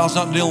altar if God's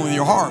not dealing with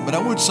your heart, but I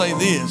would say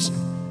this.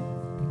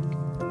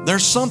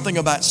 There's something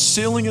about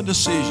sealing a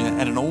decision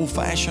at an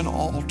old-fashioned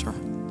altar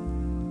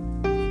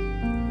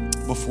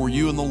before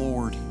you and the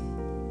Lord.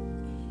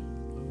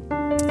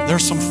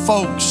 There's some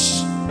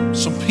folks,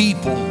 some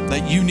people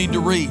that you need to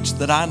reach,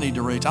 that I need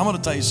to reach. I'm going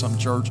to tell you something,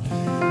 church.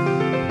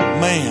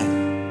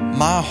 Man,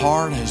 my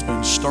heart has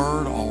been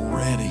stirred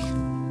already.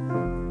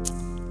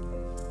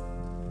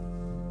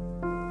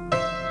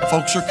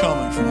 Folks are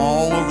coming from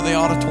all over the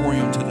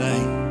auditorium today.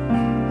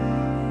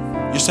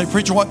 You say,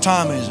 "Preacher, what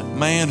time is it?"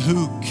 Man,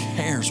 who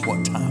cares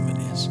what time it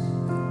is?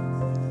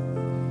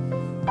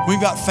 We've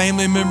got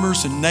family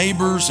members and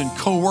neighbors and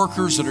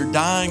co-workers that are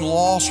dying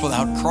lost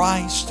without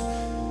Christ.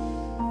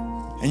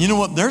 And you know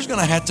what? There's going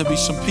to have to be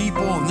some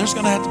people, and there's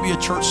going to have to be a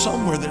church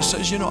somewhere that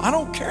says, I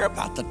don't care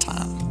about the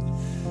time.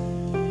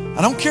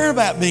 I don't care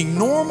about being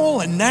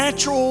normal and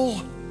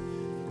natural.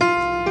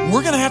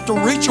 We're going to have to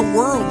reach a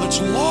world that's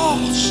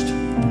lost.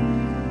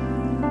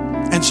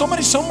 And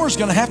somebody somewhere is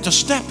going to have to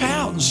step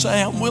out and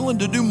say, "I'm willing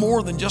to do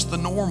more than just the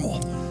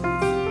normal."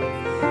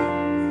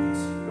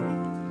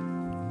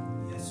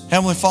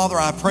 Heavenly Father,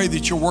 I pray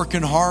that you're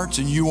working hearts,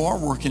 and you are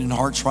working in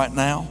hearts right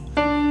now.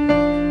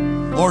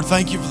 Lord,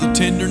 thank you for the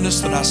tenderness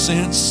that I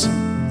sense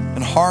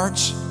in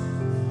hearts.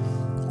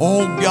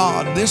 Oh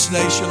God, this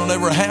nation will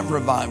never have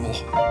revival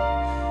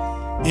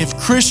if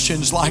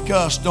Christians like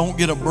us don't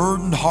get a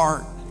burdened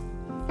heart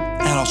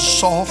and a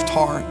soft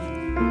heart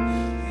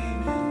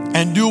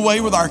and do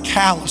away with our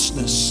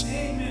callousness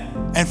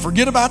and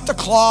forget about the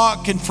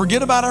clock and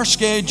forget about our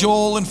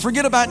schedule and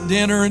forget about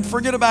dinner and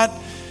forget about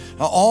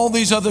all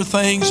these other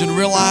things and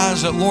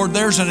realize that, Lord,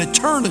 there's an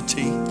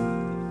eternity.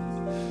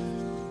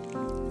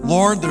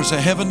 Lord, there's a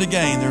heaven to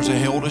gain, there's a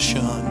hell to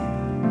shun.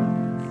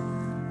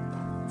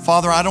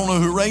 Father, I don't know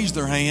who raised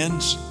their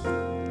hands.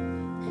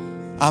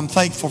 I'm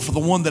thankful for the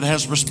one that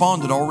has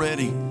responded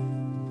already.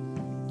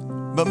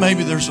 But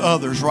maybe there's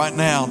others right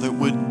now that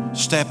would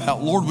step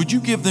out. Lord, would you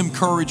give them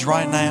courage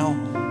right now?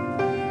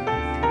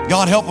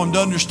 God, help them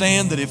to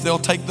understand that if they'll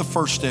take the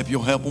first step,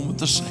 you'll help them with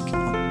the second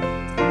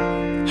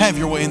one. Have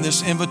your way in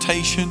this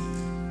invitation.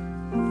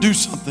 Do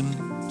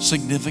something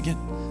significant.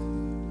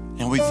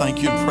 And we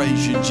thank you and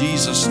praise you in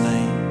Jesus'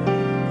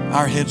 name.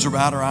 Our heads are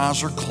bowed, our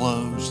eyes are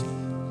closed.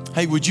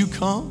 Hey, would you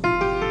come?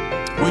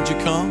 Would you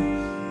come?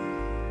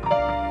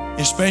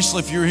 Especially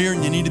if you're here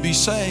and you need to be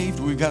saved.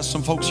 We've got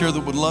some folks here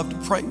that would love to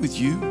pray with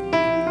you.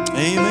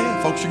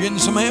 Amen. Folks are getting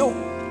some help.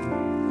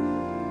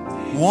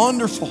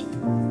 Wonderful.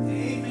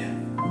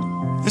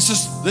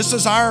 This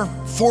is our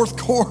fourth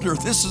quarter.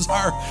 This is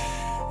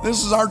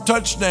our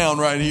touchdown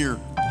right here.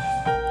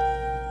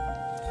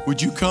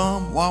 Would you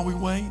come while we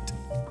wait?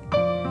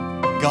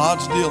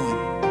 God's dealing.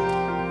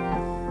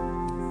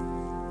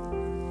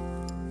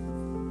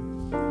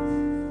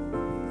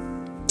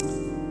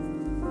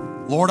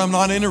 Lord, I'm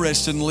not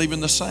interested in leaving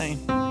the same.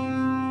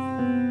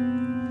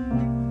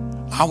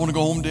 I want to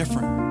go home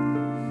different.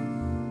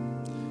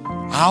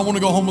 I want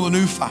to go home with a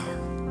new fire,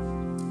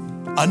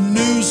 a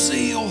new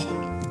zeal,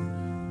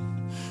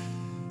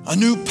 a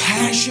new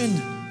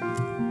passion.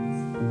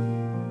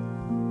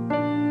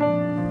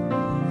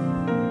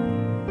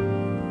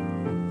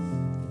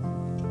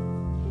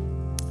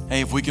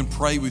 Hey, if we can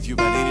pray with you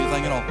about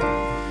anything at all.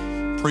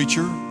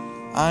 Preacher,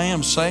 I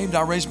am saved.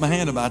 I raised my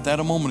hand about that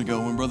a moment ago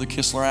when Brother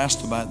Kistler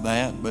asked about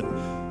that. But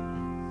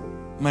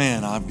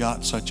man, I've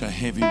got such a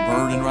heavy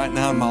burden right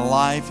now in my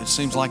life. It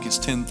seems like it's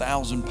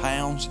 10,000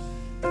 pounds.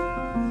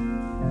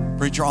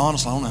 Preacher,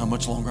 honestly, I don't know how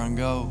much longer I can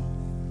go.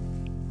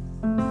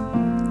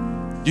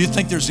 Do you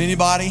think there's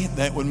anybody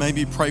that would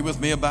maybe pray with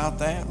me about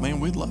that? Man,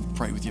 we'd love to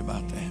pray with you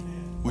about that.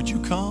 Would you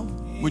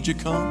come? Would you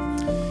come?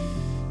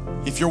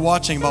 If you're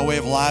watching by way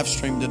of live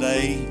stream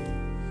today,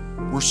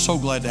 we're so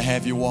glad to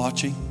have you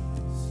watching.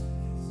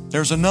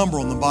 There's a number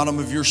on the bottom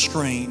of your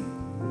screen.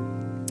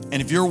 And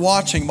if you're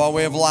watching by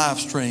way of live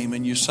stream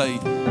and you say,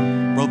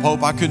 Brother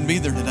Pope, I couldn't be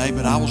there today,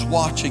 but I was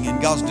watching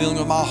and God's dealing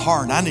with my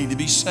heart and I need to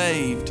be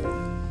saved.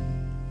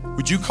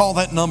 Would you call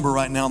that number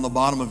right now on the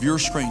bottom of your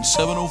screen,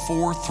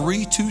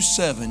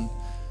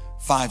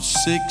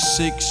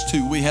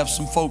 704-327-5662. We have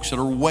some folks that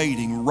are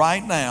waiting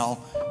right now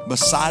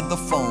beside the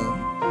phone.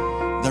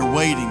 They're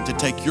waiting to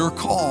take your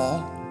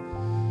call.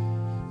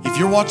 If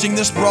you're watching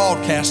this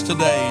broadcast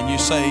today and you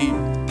say,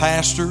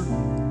 Pastor,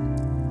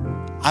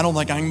 I don't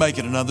think I can make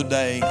it another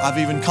day. I've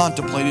even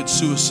contemplated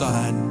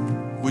suicide.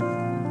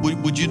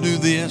 Would you do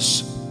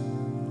this?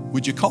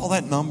 Would you call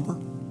that number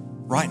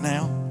right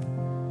now?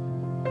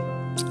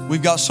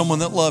 We've got someone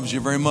that loves you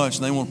very much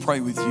and they want to pray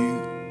with you.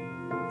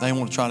 They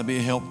want to try to be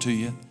a help to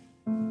you.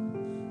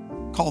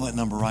 Call that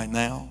number right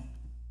now.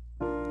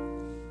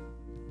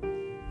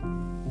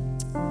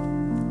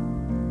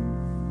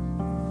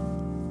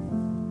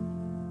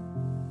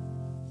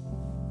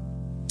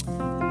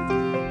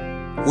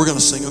 We're going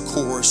to sing a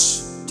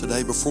chorus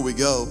today before we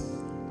go.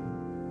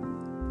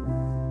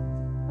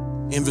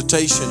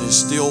 Invitation is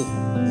still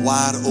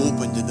wide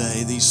open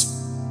today.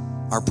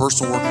 Our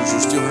personal workers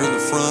are still here in the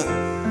front.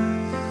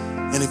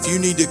 And if you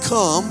need to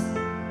come,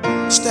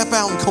 step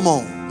out and come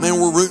on. Man,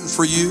 we're rooting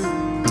for you.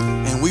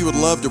 And we would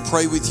love to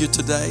pray with you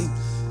today.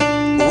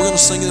 But we're going to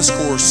sing this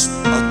chorus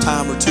a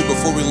time or two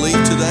before we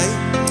leave today.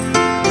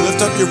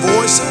 Lift up your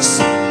voices.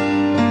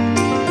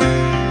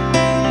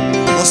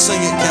 Let's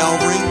sing it,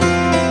 Calvary.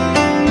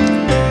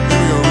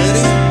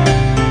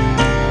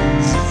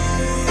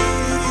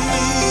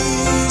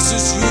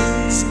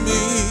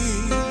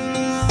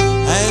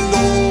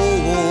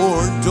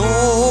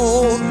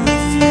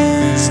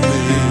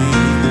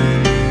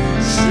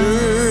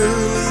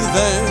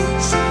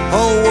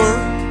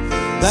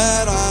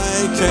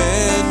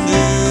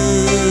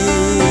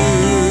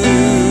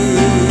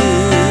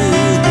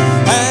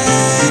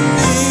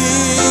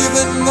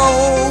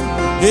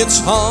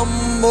 It's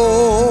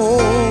humble,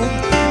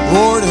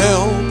 Lord,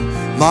 help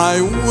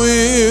my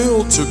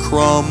will to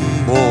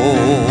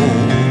crumble.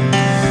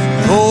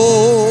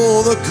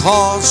 Though the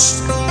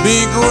cost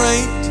be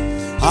great,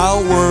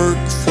 I'll work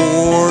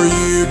for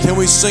you. Can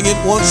we sing it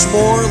once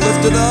more?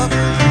 Lift it up.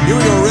 Here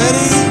we go.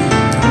 Ready?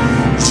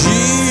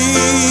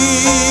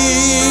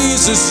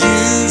 Jesus,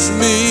 use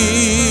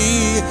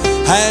me,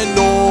 and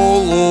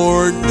oh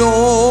Lord,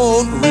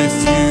 don't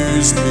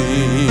refuse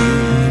me.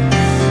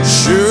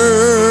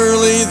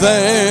 Surely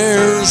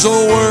there's a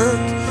work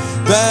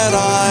that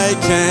I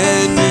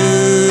can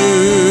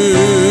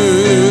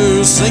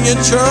do. Sing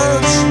it,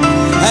 church.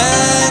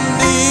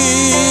 And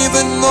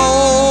even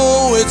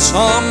though it's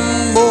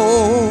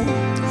humble,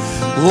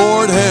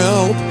 Lord,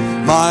 help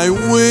my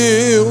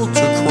will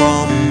to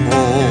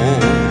crumble.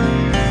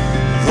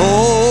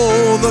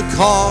 Though the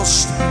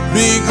cost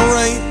be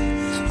great,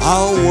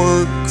 I'll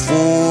work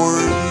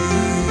for you.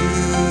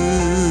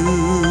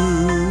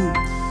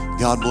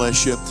 God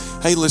bless you.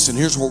 Hey, listen,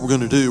 here's what we're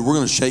going to do. We're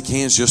going to shake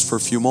hands just for a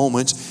few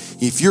moments.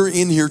 If you're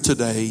in here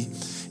today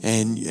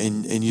and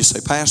you say,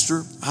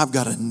 Pastor, I've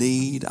got a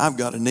need.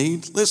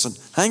 Listen,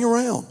 hang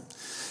around.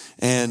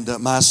 And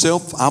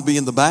myself, I'll be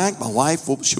in the back. My wife, she'll